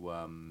 Do you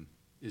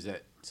is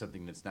that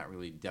something that's not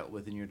really dealt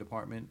with in your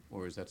department,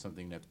 or is that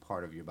something that's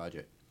part of your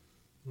budget?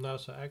 No,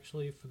 so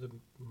actually, for the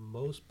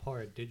most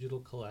part, digital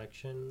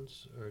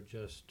collections are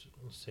just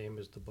the same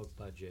as the book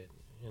budget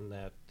in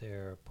that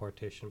they're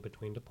partitioned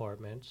between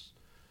departments.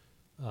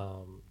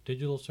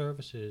 Digital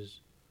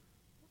services,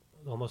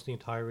 almost the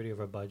entirety of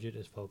our budget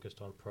is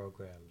focused on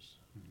programs.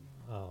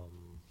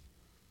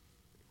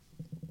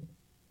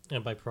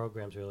 And by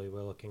programs, really,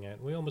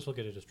 we almost look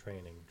at it as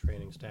training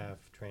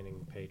staff,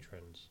 training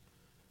patrons.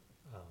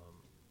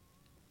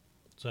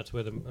 So that's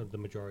where the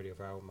majority of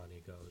our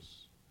money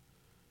goes.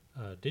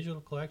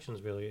 Digital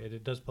collections, really,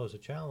 it does pose a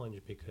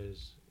challenge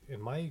because,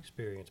 in my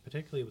experience,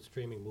 particularly with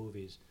streaming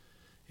movies,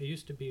 it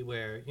used to be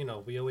where,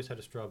 we always had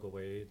a struggle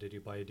where, did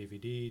you buy a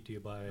DVD? Do you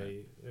buy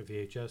a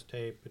VHS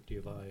tape? Do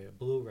you buy a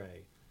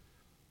Blu-ray?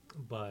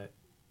 But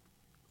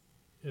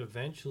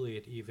eventually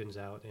it evens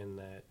out in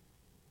that,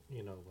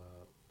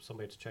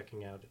 somebody that's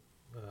checking out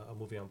a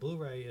movie on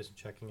Blu-ray isn't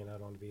checking it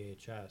out on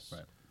VHS.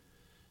 Right.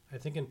 I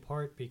think in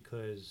part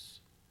because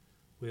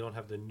we don't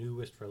have the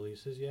newest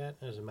releases yet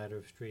as a matter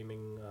of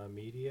streaming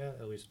media,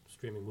 at least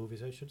streaming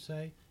movies, I should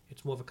say.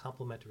 It's more of a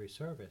complementary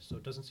service, so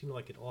it doesn't seem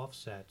like it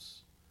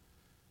offsets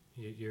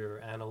your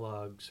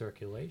analog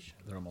circulation.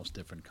 They're almost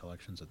different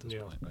collections at this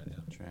Yeah. point, right? Yeah.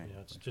 That's right.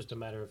 It's just a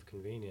matter of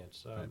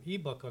convenience. Right.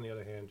 Ebook, on the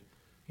other hand,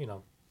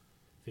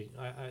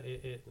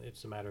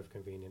 it's a matter of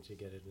convenience. You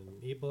get it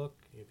in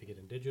ebook, if you get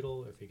it in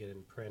digital, if you get it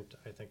in print.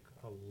 I think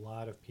a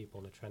lot of people,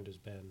 and the trend has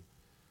been,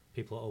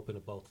 people are open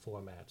to both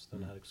formats. They're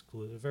not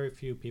exclusive. Very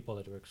few people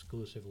that are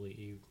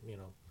exclusively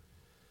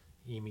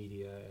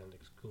e-media and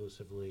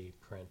exclusively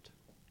print.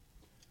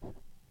 Well,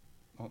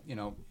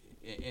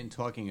 in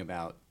talking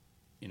about,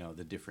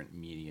 the different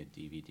media,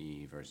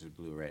 DVD versus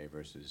Blu-ray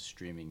versus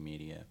streaming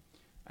media,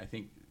 I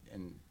think,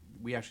 and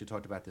we actually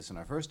talked about this in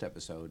our first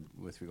episode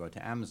with regard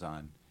to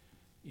Amazon,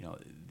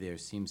 there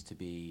seems to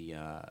be,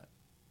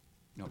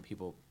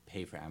 people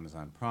pay for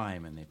Amazon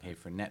Prime and they pay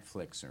for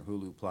Netflix or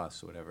Hulu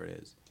Plus or whatever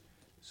it is.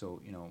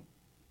 So,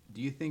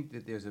 do you think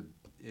that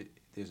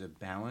there's a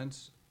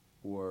balance,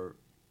 or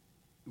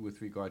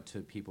with regard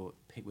to people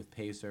with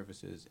pay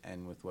services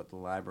and with what the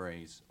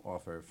libraries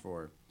offer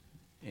for,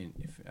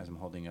 as I'm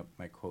holding up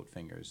my quote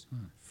fingers,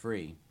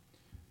 free,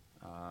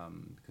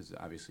 because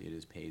obviously it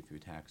is paid through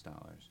tax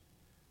dollars.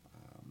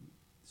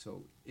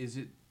 So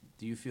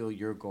do you feel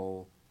your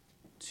goal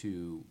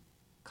to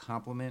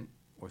complement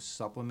or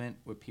supplement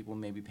what people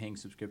may be paying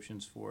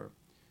subscriptions for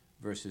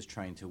versus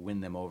trying to win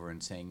them over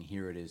and saying,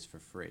 here it is for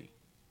free?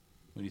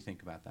 What do you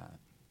think about that?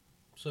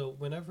 So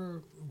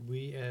whenever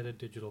we add a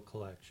digital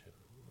collection,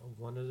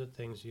 one of the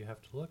things you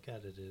have to look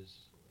at it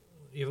is,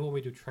 even when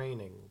we do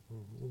training,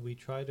 we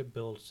try to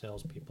build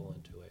salespeople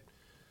into it.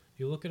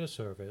 You look at a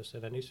service,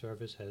 and any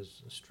service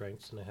has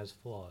strengths and it has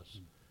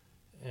flaws.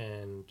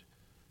 And,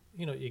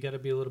 you got to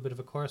be a little bit of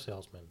a car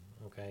salesman,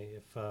 okay?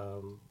 If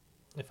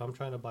I'm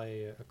trying to buy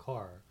a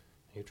car,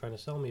 and you're trying to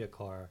sell me a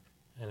car,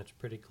 and it's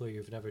pretty clear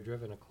you've never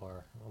driven a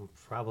car, I'm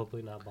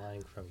probably not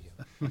buying from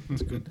you.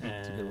 That's good.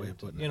 That's a good way of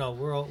putting it.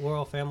 We're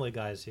all family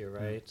guys here,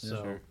 right? Yeah,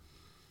 so sure.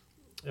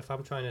 if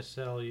I'm trying to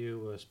sell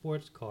you a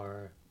sports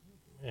car,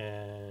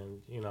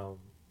 and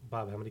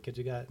Bob, how many kids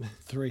you got?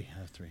 3. I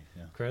have 3.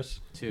 Yeah. Chris?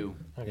 2.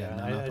 Okay, Yeah,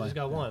 no, I not just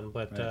got yeah. one,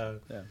 but Right.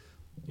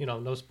 Yeah.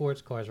 no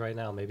sports cars right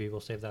now. Maybe we'll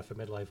save that for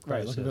midlife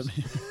Right. crisis.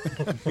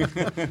 Look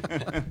at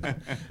me.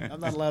 I'm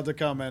not allowed to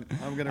comment.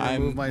 I'm going to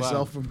remove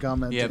myself from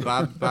commenting. Yeah,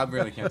 Bob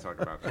really can't talk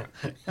about that.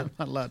 I'm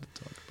not allowed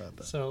to talk about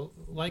that. So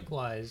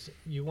likewise,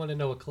 you want to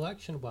know a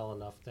collection well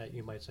enough that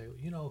you might say,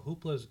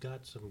 Hoopla's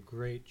got some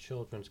great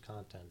children's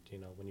content.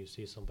 When you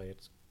see somebody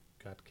that's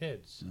got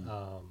kids,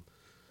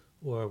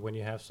 or when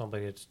you have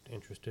somebody that's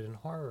interested in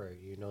horror,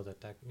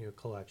 that your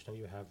collection that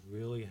you have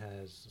really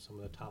has some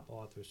of the top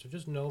authors. So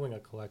just knowing a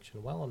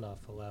collection well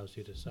enough allows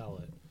you to sell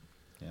it.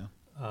 Yeah.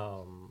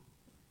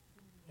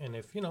 And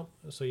if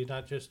so you're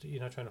not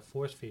trying to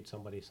force feed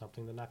somebody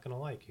something they're not going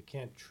to like. You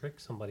can't trick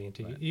somebody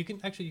into Right. you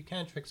can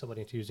trick somebody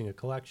into using a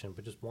collection,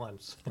 but just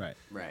once. Right.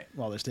 Right.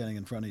 While they're standing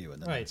in front of you.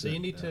 And then Right. that's So it. you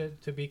need Yeah.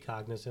 to be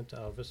cognizant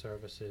of a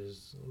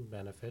service's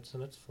benefits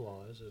and its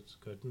flaws, its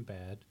good and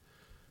bad.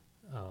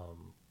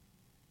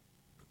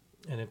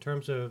 And in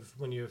terms of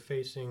when you're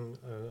facing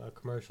a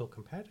commercial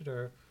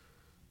competitor,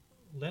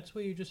 that's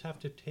where you just have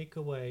to take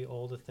away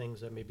all the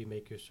things that maybe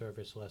make your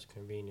service less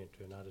convenient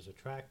or not as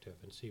attractive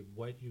and see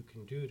what you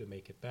can do to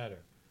make it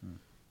better.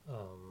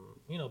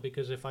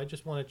 Because if I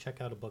just want to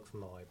check out a book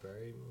from the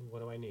library, what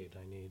do I need?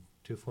 I need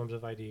 2 forms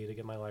of ID to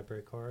get my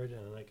library card,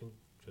 and I can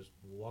just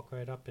walk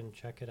right up and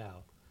check it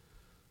out.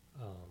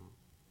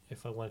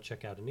 If I want to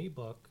check out an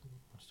ebook,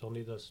 I still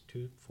need those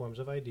 2 forms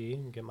of ID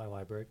and get my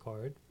library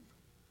card.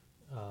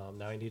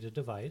 Now I need a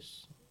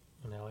device.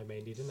 Now I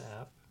may need an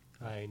app.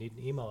 I need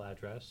an email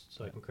address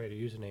so I can create a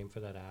username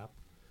for that app.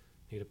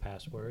 Need a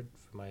password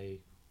for my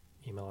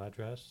email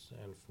address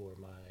and for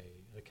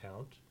my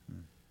account.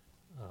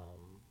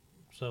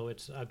 So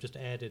I've just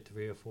added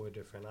 3 or 4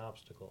 different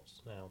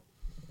obstacles. Now,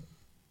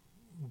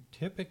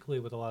 typically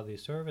with a lot of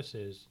these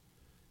services,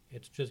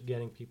 it's just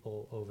getting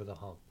people over the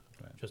hump.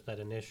 Right. Just that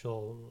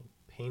initial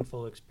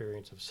painful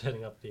experience of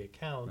setting up the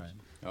account. Right.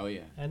 Oh,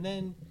 yeah. And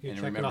then you're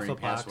And checking off a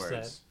remembering box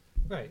passwords.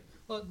 that, right.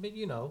 Well, but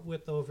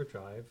with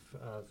Overdrive,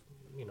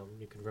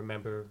 you can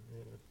remember,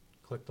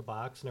 click the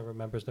box and it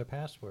remembers their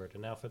password.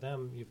 And now for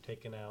them, you've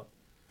taken out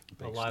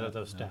a Big lot of step,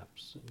 those yeah.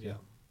 steps. Yeah.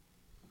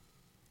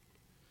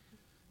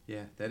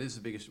 Yeah, that is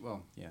the biggest.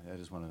 Well, yeah, that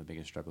is one of the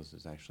biggest struggles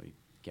is actually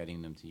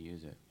getting them to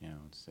use it.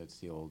 It's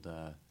the old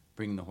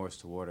bringing the horse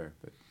to water,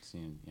 but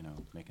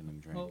making them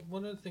drink. Well,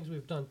 one of the things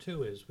we've done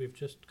too is we've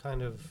just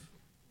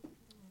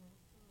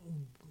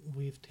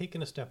we've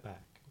taken a step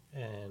back,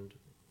 and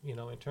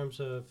in terms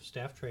of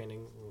staff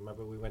training,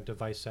 remember we went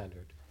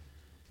device-centered,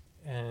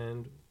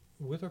 and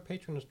with our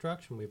patron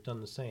instruction, we've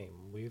done the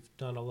same. We've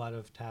done a lot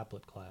of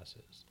tablet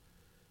classes,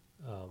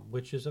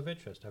 which is of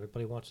interest.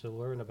 Everybody wants to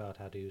learn about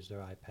how to use their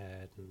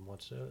iPad, and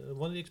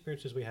one of the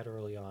experiences we had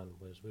early on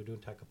was we were doing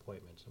tech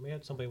appointments, and we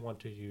had somebody want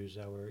to use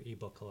our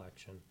ebook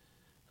collection,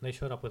 and they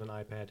showed up with an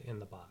iPad in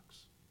the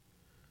box.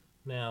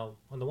 Now,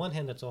 on the one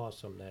hand, that's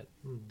awesome that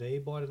they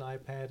bought an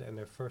iPad and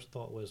their first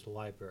thought was the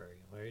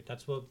library, right?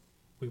 That's what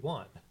we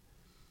want.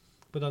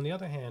 But on the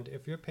other hand,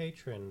 if your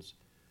patrons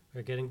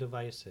are getting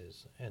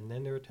devices and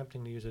then they're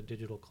attempting to use a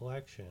digital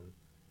collection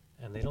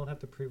and they don't have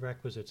the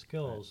prerequisite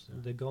skills, Right,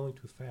 yeah. they're going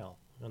to fail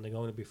and they're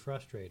going to be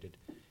frustrated.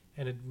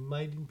 And it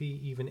might be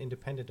even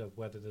independent of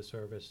whether the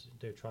service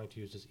they're trying to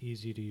use is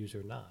easy to use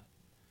or not.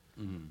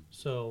 Mm-hmm.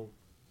 So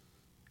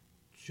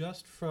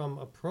just from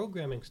a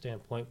programming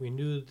standpoint, we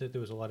knew that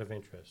there was a lot of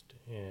interest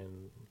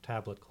in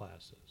tablet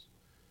classes.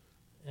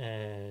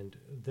 And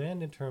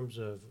then in terms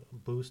of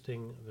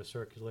boosting the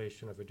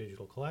circulation of a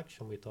digital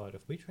collection, we thought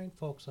if we train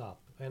folks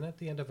up, and at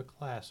the end of a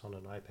class on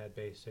an iPad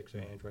Basics or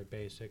Android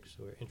Basics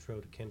or Intro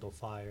to Kindle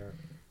Fire,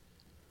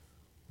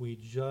 we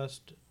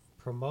just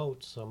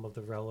promote some of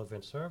the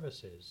relevant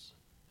services.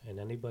 And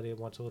anybody that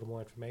wants a little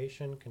more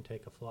information can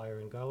take a flyer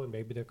and go, and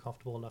maybe they're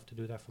comfortable enough to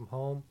do that from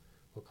home,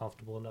 or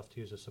comfortable enough to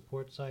use a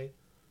support site,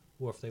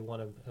 or if they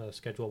want to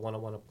schedule a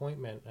one-on-one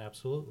appointment,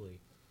 absolutely.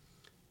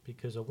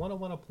 Because a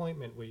one-on-one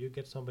appointment where you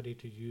get somebody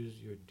to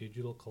use your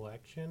digital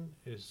collection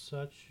is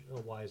such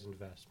a wise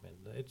investment.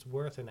 It's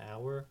worth an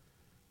hour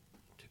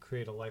to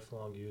create a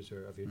lifelong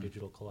user of your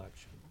digital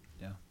collection.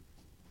 Yeah.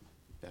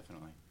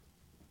 Definitely.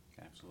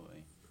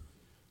 Absolutely.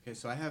 Okay,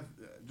 so I have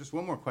just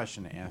one more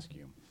question to ask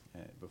you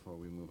before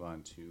we move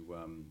on to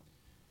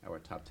our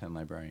top 10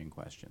 librarian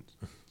questions.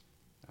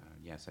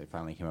 Yes, I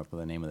finally came up with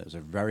a name of it. It was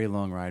a very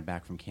long ride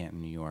back from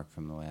Canton, New York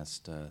from the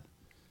last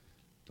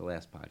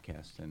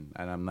podcast, and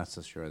I'm not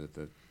so sure that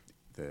the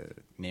the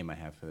name I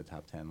have for the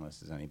top 10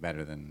 list is any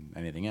better than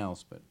anything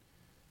else, but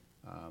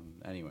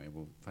anyway,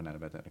 we'll find out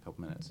about that in a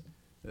couple minutes.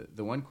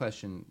 The one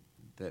question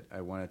that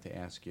I wanted to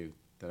ask you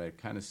that I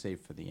kind of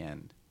saved for the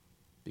end,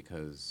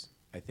 because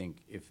I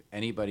think if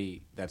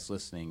anybody that's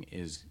listening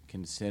is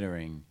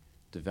considering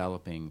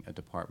developing a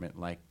department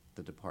like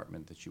the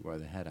department that you are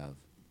the head of,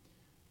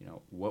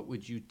 what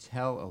would you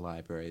tell a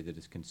library that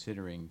is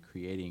considering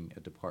creating a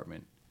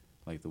department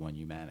like the one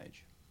you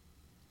manage?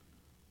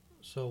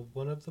 So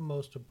one of the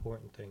most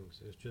important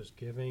things is just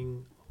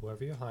giving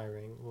whoever you're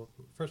hiring, well,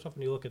 first off,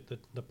 when you look at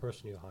the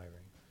person you're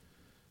hiring,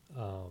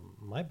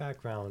 my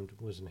background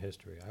was in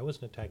history. I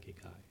wasn't a techie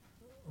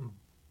guy,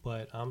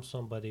 but I'm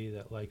somebody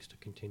that likes to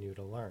continue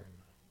to learn.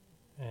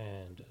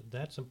 And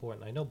that's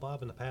important. I know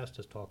Bob in the past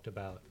has talked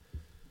about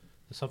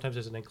that sometimes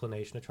there's an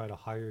inclination to try to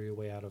hire your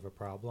way out of a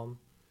problem.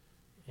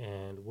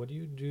 And what do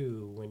you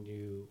do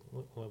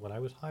when I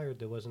was hired,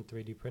 there wasn't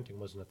 3D printing,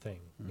 wasn't a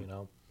thing,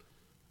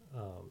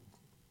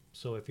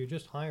 so if you're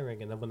just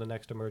hiring and then when the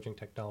next emerging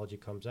technology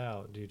comes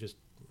out, do you just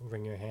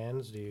wring your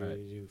hands? Do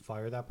you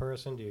fire that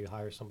person? Do you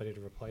hire somebody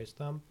to replace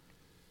them?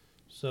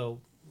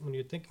 So when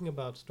you're thinking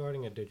about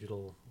starting a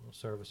digital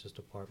services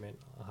department,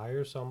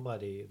 hire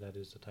somebody that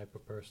is the type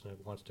of person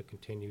that wants to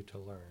continue to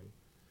learn.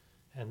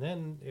 And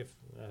then if,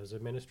 as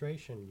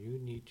administration, you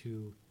need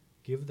to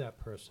give that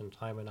person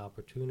time and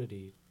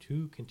opportunity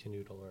to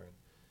continue to learn.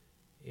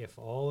 If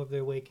all of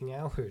their waking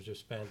hours are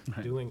spent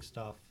doing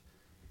stuff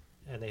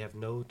and they have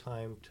no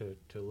time to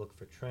look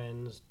for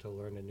trends, to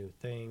learn a new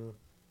thing,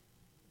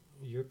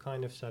 you're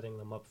kind of setting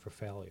them up for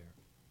failure.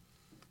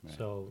 Right.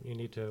 So you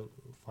need to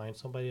find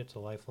somebody that's a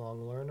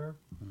lifelong learner,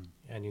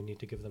 and you need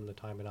to give them the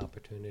time and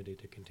opportunity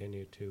to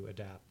continue to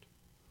adapt.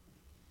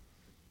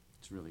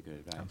 It's really good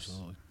advice.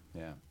 Absolutely.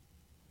 Yeah.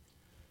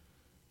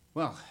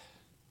 Well,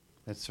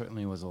 that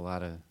certainly was a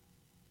lot of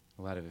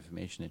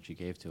information that you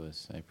gave to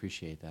us. I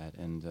appreciate that,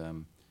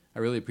 and I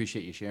really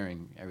appreciate you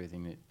sharing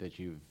everything that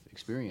you've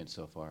experienced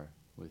so far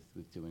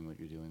with doing what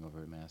you're doing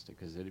over at Master,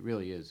 because it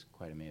really is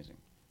quite amazing.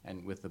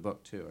 And with the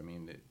book too, I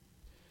mean,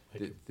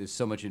 there's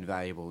so much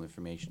invaluable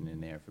information in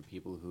there for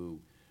people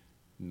who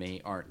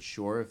aren't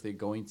sure if they're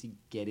going to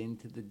get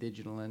into the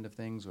digital end of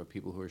things, or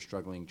people who are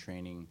struggling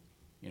training,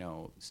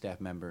 staff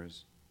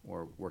members,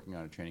 or working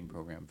on a training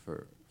program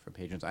for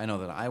patrons. I know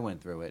that I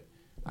went through it.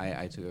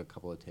 I took a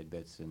couple of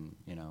tidbits and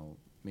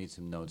made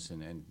some notes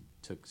and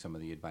took some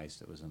of the advice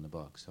that was in the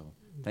book. So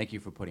thank you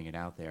for putting it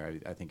out there.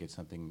 I think it's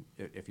something,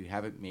 if you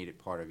haven't made it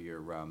part of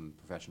your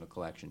professional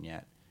collection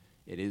yet,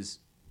 it is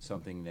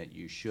something that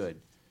you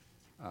should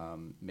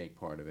make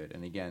part of it.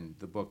 And again,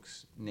 the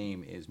book's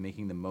name is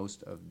Making the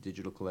Most of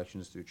Digital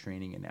Collections Through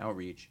Training and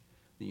Outreach,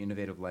 The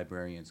Innovative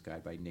Librarian's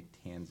Guide by Nick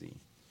Tanzi.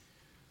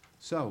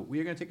 So we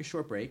are going to take a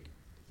short break.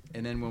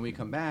 And then when we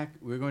come back,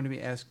 we're going to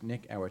be asking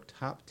Nick our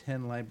top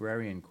 10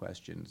 librarian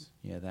questions.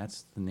 Yeah,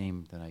 that's the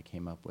name that I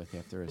came up with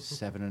after a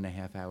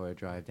 7.5-hour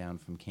drive down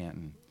from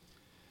Canton.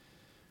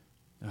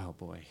 Oh,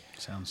 boy.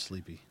 Sounds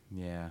sleepy.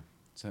 Yeah.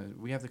 So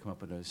we have to come up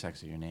with a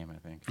sexier name, I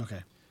think.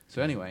 Okay.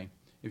 So anyway,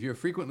 if you're a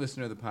frequent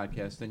listener of the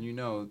podcast, then you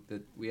know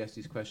that we ask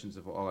these questions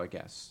of all our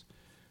guests.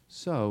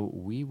 So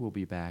we will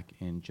be back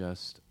in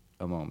just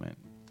a moment.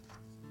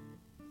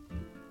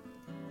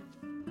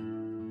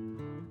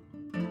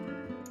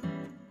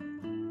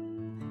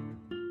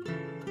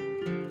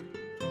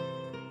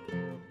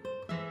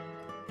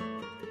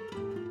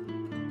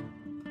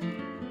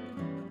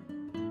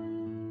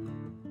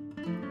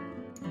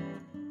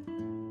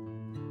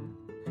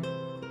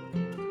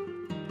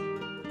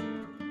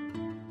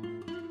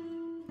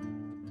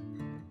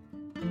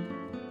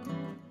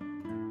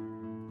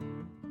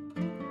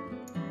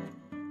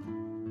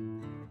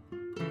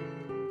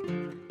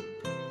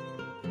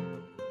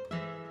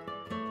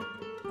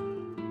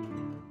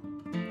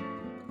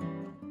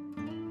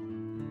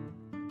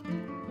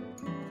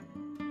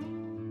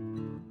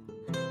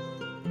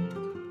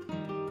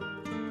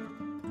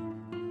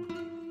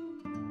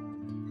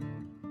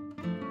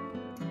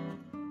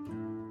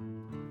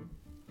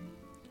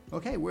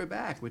 Okay, we're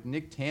back with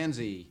Nick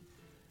Tanzi.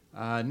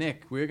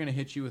 Nick, we're going to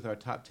hit you with our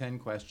top 10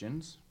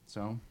 questions.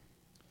 So,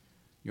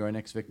 you're our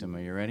next victim.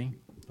 Are you ready?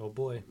 Oh,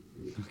 boy.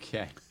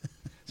 Okay.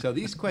 So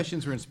these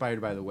questions were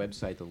inspired by the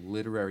website, The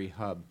Literary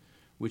Hub,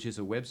 which is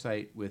a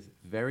website with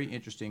very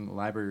interesting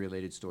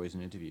library-related stories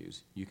and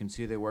interviews. You can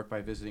see their work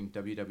by visiting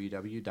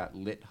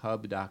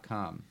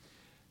www.lithub.com.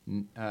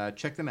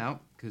 Check them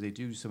out, because they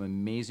do some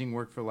amazing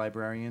work for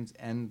librarians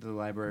and the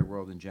library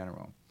world in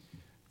general.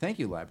 Thank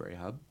you, Library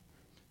Hub.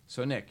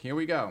 So, Nick, here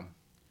we go.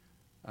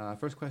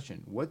 First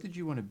question. What did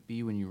you want to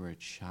be when you were a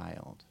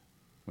child,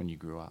 when you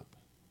grew up?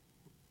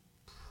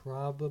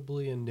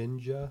 Probably a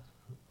ninja.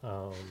 I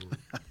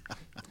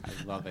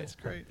love it. That's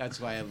great. That's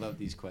why I love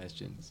these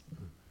questions.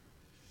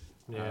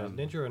 Yeah,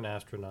 ninja or an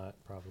astronaut,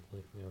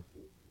 probably. Yeah.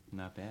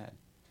 Not bad.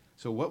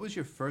 So what was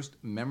your first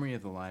memory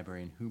of the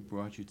library, and who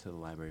brought you to the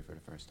library for the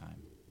first time?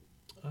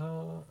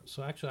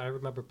 So actually, I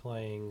remember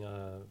playing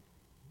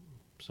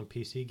some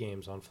PC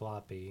games on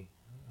floppy.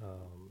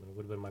 It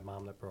would have been my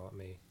mom that brought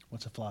me.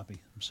 What's a floppy?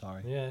 I'm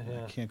sorry. Yeah,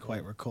 I can't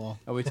quite recall.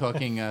 Are we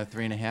talking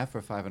 3.5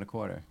 or 5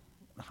 1/4?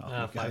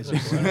 Oh, you, guys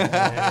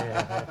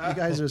Yeah. you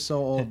guys are so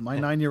old. My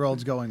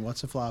 9-year-old's going,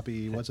 what's a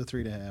floppy? What's a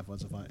 3.5?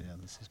 What's a 5? Yeah,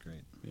 this is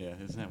great. Yeah,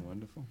 isn't that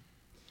wonderful?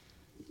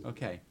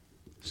 Okay.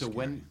 So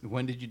Scary.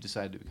 when did you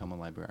decide to become a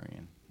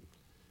librarian?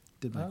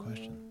 Did my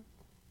question.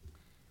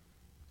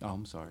 Oh,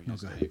 I'm sorry. No,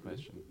 Just go asked ahead. your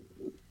question.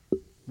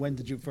 When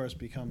did you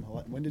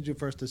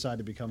first decide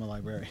to become a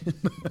librarian?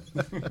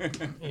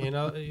 You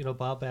know,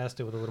 Bob asked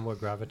it with a little more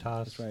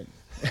gravitas. That's right.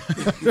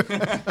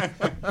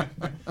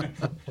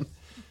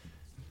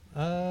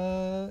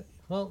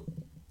 Well,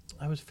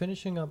 I was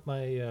finishing up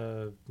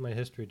my my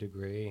history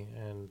degree,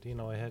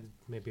 and I had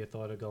maybe a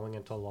thought of going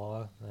into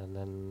law, and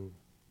then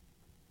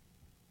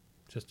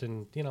just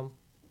didn't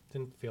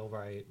feel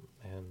right.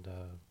 And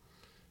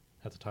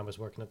at the time, I was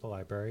working at the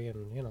library,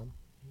 and it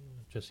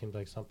just seemed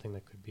like something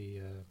that could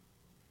be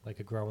I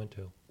could grow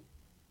into.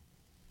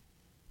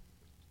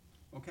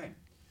 Okay.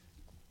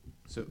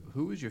 So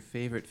who is your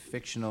favorite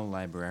fictional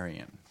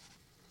librarian?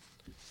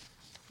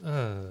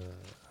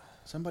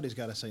 Somebody's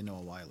got to say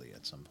Noah Wiley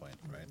at some point,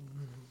 right?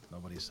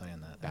 Nobody's saying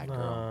that.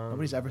 Batgirl.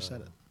 Nobody's ever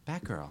said it.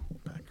 Batgirl.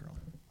 Batgirl.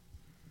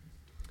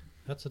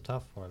 That's a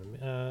tough one.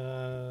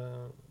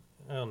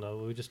 I don't know.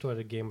 We just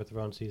started Game of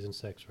Thrones season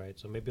 6, right?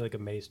 So maybe like a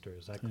Maester.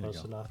 Is that There you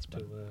close go. enough That's to?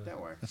 better. That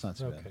works. That's not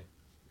too Okay.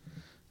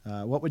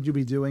 bad. What would you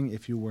be doing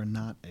if you were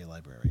not a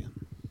librarian?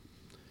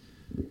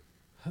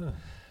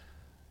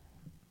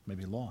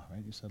 Maybe law,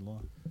 right? You said law.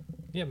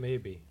 Yeah,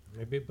 maybe,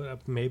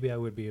 but maybe I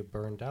would be a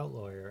burned out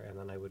lawyer, and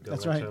then I would go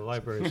That's into right.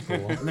 library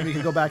school. And then we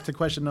can go back to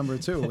question number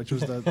 2, which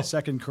was the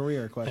second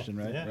career question,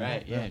 right? Yeah.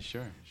 Right, yeah,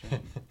 sure.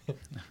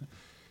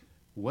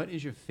 What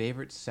is your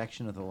favorite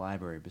section of the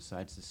library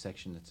besides the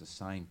section that's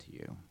assigned to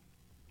you?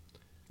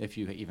 If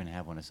you even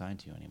have one assigned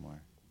to you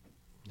anymore.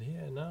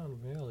 Yeah, no,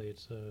 really,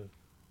 it's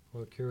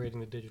we're curating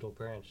the digital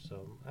branch,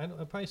 so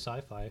probably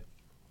sci-fi.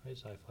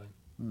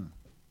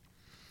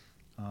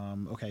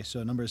 Okay,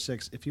 so number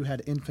 6, if you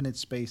had infinite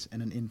space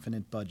and an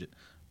infinite budget,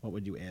 what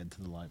would you add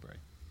to the library?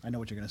 I know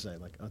what you're going to say,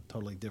 like a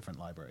totally different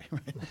library,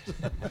 right?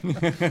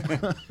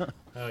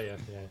 Oh yeah.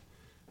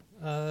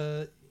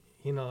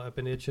 I've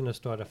been itching to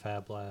start a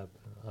fab lab.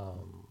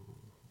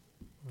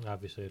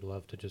 Obviously, I'd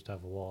love to just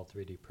have a wall,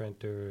 3D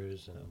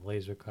printers and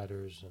laser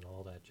cutters and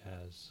all that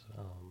jazz.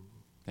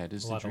 That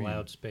is A the lot dream. of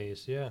loud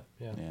space. Yeah.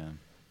 Yeah.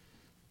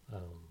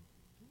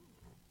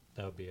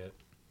 That would be it.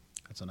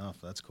 That's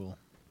enough. That's cool.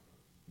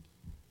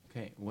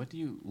 Okay, what do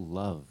you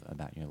love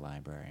about your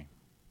library?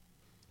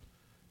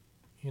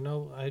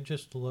 I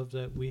just love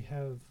that we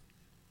have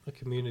a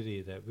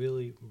community that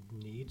really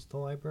needs the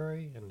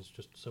library and is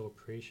just so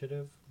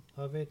appreciative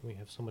of it. We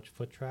have so much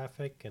foot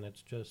traffic, and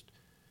it's just,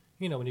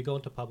 when you go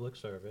into public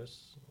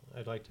service,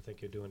 I'd like to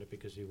think you're doing it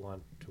because you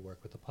want to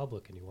work with the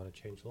public and you want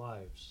to change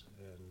lives.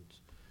 And,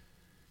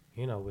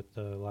 with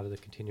a lot of the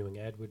continuing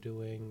ed we're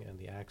doing and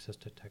the access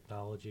to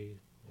technology,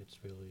 it's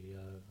really,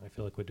 I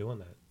feel like we're doing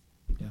that.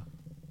 Yeah.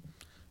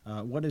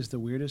 What is the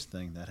weirdest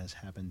thing that has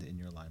happened in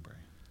your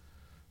library?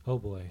 Oh,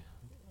 boy.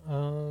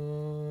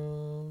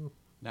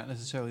 Not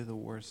necessarily the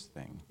worst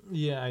thing.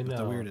 Yeah, I know.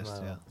 But the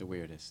weirdest, yeah. The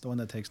weirdest. The one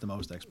that takes the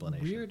most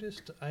explanation.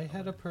 Weirdest, I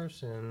had a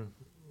person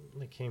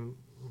that came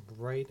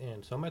right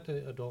in. So I'm at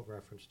the adult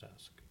reference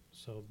desk.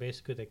 So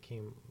basically they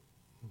came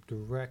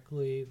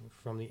directly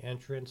from the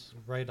entrance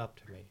right up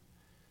to me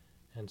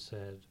and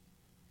said,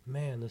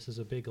 "Man, this is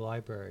a big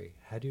library.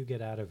 How do you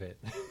get out of it?"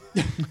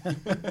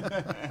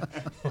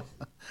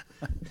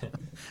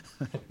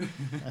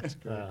 That's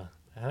great.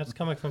 And that's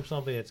coming from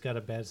somebody that's got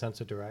a bad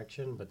sense of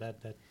direction, but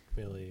that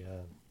really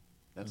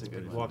That's a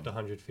good one. walked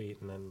 100 feet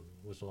and then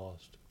was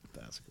lost.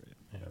 That's great.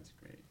 Yeah. That's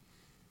great.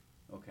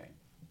 Okay.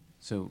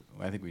 So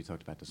I think we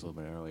talked about this a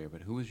little bit earlier,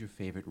 but who is your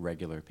favorite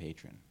regular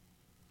patron?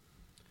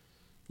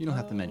 You don't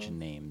have to mention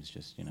names,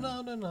 just,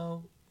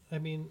 No. I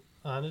mean,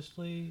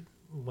 honestly,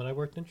 when I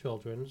worked in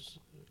children's,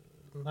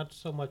 not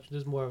so much,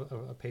 there's more of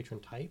a patron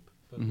type,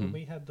 but when Mhm.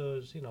 we had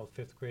those,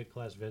 5th grade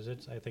class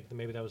visits, I think that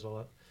maybe that was a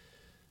lot.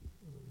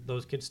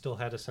 Those kids still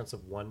had a sense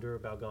of wonder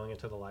about going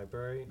into the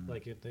library.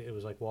 Like it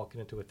was like walking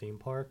into a theme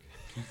park.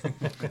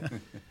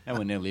 And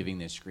when they're leaving,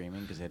 they're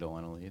screaming because they don't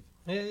want to leave.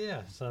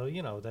 Yeah. So,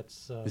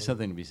 that's... There's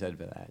something to be said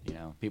for that,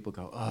 People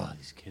go, oh,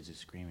 these kids are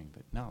screaming.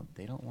 But no,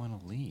 they don't want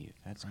to leave.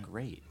 That's Right.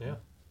 great. Yeah.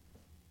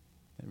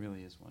 That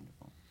really is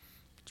wonderful.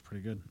 It's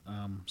pretty good.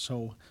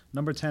 So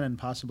number 10, and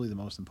possibly the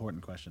most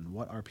important question,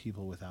 what are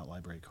people without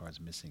library cards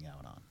missing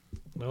out on?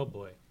 Oh,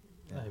 boy.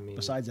 Yeah. I mean...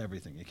 Besides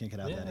everything. You can't get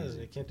out yeah, that easy.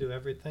 they can't do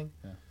everything.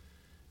 Yeah.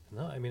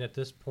 No, I mean, at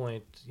this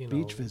point,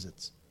 Beach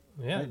visits.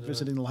 Yeah. Right?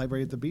 Visiting the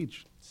library at the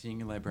beach. Seeing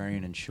a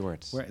librarian in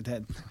shorts. Where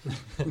that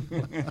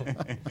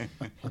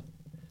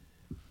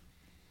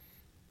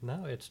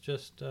No, it's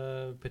just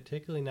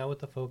particularly now with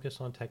the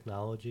focus on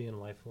technology and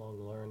lifelong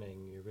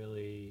learning, you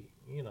really,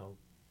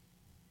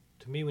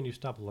 to me, when you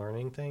stop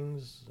learning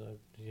things,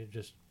 you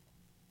just,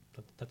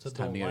 that's It's a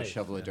time dull to get a life.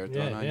 shovel of dirt Yeah,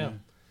 thrown on yeah. you.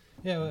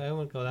 Yeah, I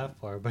wouldn't go that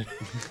far, but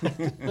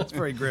that's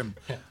very grim.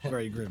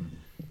 Very grim.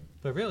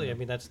 But really, I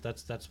mean,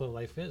 that's what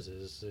life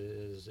is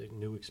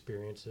new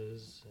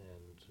experiences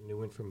and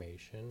new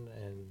information,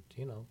 and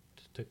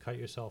to cut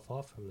yourself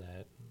off from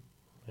that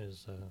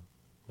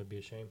would be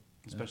a shame.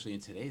 Especially in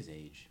today's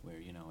age, where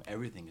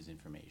everything is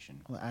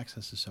information. Well,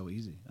 access is so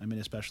easy. I mean,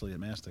 especially at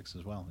Mastix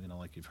as well.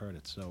 Like you've heard,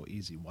 it's so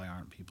easy. Why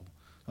aren't people?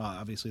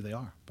 Obviously they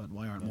are, but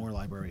why aren't more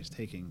libraries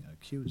taking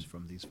cues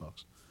from these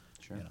folks?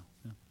 Sure.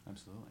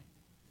 Absolutely.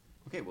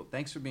 Okay, well,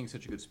 thanks for being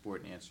such a good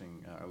sport and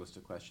answering our list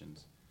of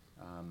questions.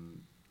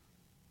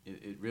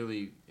 It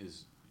really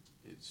is.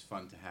 It's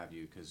fun to have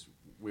you because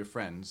we're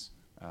friends.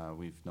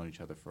 We've known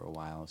each other for a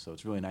while, so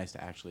it's really nice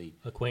to actually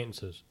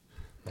acquaintances.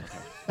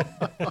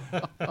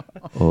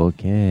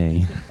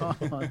 Okay.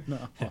 Oh,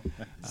 no.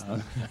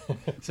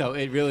 So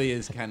it really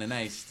is kind of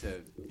nice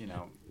to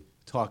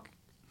talk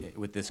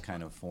with this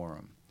kind of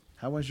forum.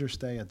 How was your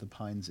stay at the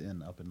Pines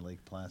Inn up in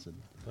Lake Placid?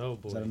 Oh,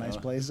 boy. Is that a nice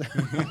place?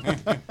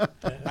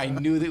 I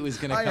knew that it was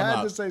going to come up. I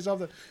had to say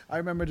something. I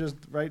remember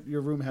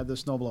your room had the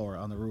snowblower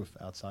on the roof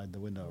outside the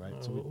window, right?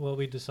 So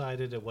we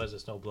decided it was a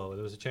snowblower.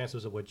 There was a chance it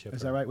was a wood chipper.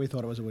 Is that right? We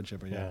thought it was a wood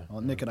chipper, yeah. Yeah.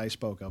 Well, Nick and I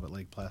spoke up at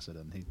Lake Placid,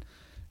 and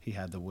he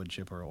had the wood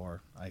chipper,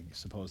 or I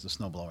suppose the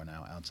snowblower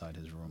now, outside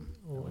his room.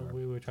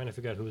 We were trying to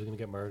figure out who was going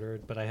to get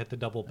murdered, but I had the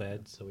double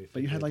bed, so we.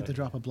 But you had like the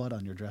drop of blood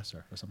on your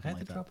dresser or something I like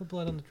had that. the drop of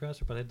blood on the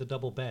dresser, but I had the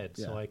double bed,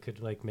 so Yeah. I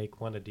could make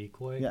one a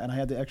decoy. Yeah, and I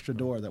had the extra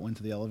door that went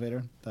to the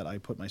elevator that I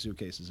put my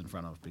suitcases in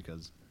front of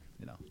because,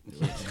 it was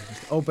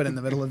just open in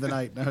the middle of the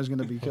night and I was going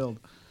to be killed.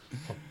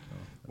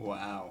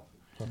 Wow.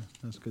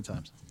 That's good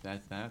times.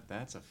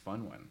 That's a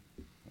fun one.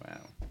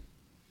 Wow.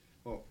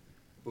 Well,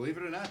 believe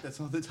it or not, that's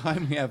all the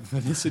time we have for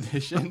this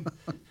edition.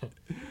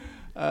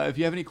 If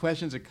you have any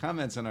questions or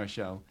comments on our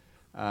show,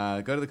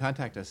 go to the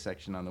Contact Us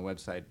section on the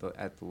website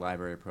at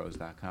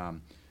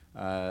thelibrarypros.com.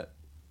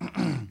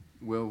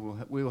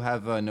 We'll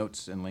have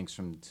notes and links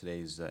from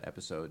today's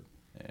episode,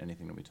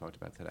 anything that we talked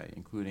about today,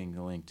 including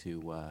the link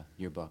to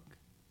your book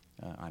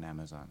on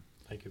Amazon.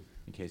 Thank you.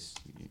 In case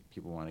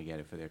people want to get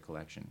it for their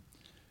collection.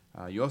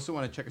 You also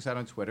want to check us out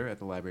on Twitter at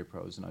The Library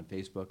Pros and on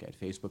Facebook at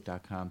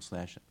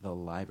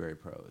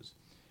facebook.com/TheLibraryPros.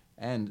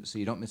 And so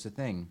you don't miss a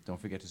thing,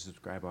 don't forget to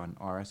subscribe on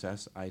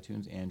RSS,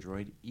 iTunes,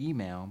 Android,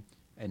 email,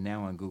 and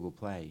now on Google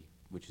Play,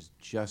 which is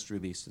just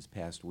released this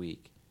past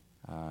week.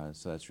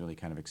 So that's really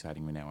kind of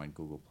exciting. We're now on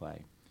Google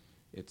Play.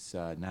 It's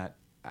not,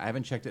 I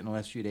haven't checked it in the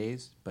last few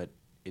days, but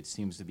it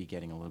seems to be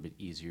getting a little bit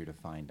easier to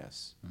find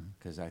us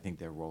because I think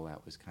their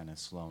rollout was kind of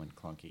slow and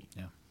clunky.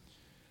 Yeah.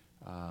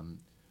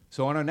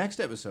 So on our next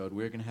episode,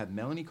 we're going to have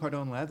Melanie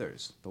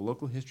Cardone-Leathers, the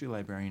local history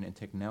librarian and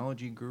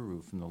technology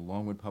guru from the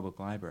Longwood Public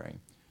Library.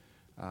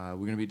 We're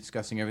going to be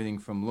discussing everything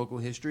from local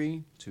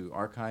history to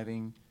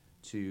archiving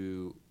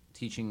to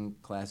teaching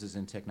classes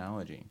in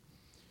technology.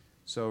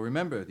 So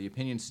remember, the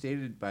opinions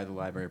stated by the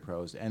Library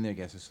Pros and their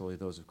guests are solely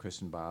those of Chris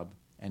and Bob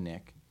and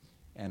Nick,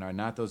 and are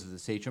not those of the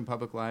Sachem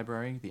Public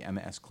Library, the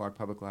Emma S. Clark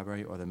Public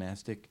Library, or the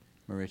Mastic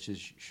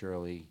Mauritius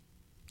Shirley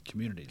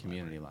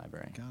Community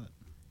Library. Got it.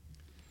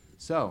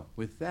 So,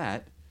 with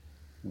that,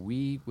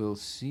 we will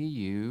see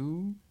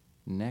you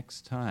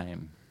next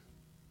time.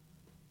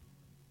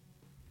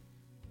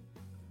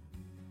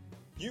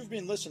 You've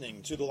been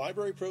listening to the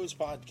Library Pros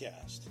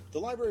Podcast. The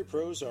Library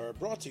Pros are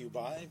brought to you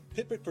by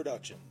Pipit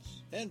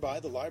Productions and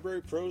by the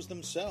Library Pros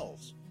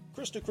themselves,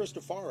 Krista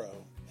Cristofaro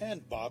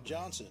and Bob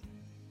Johnson.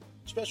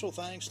 Special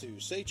thanks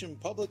to Sachem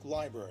Public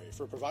Library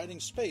for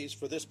providing space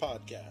for this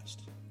podcast.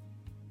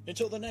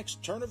 Until the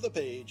next turn of the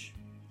page,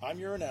 I'm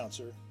your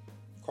announcer,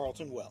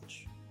 Carlton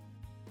Welch.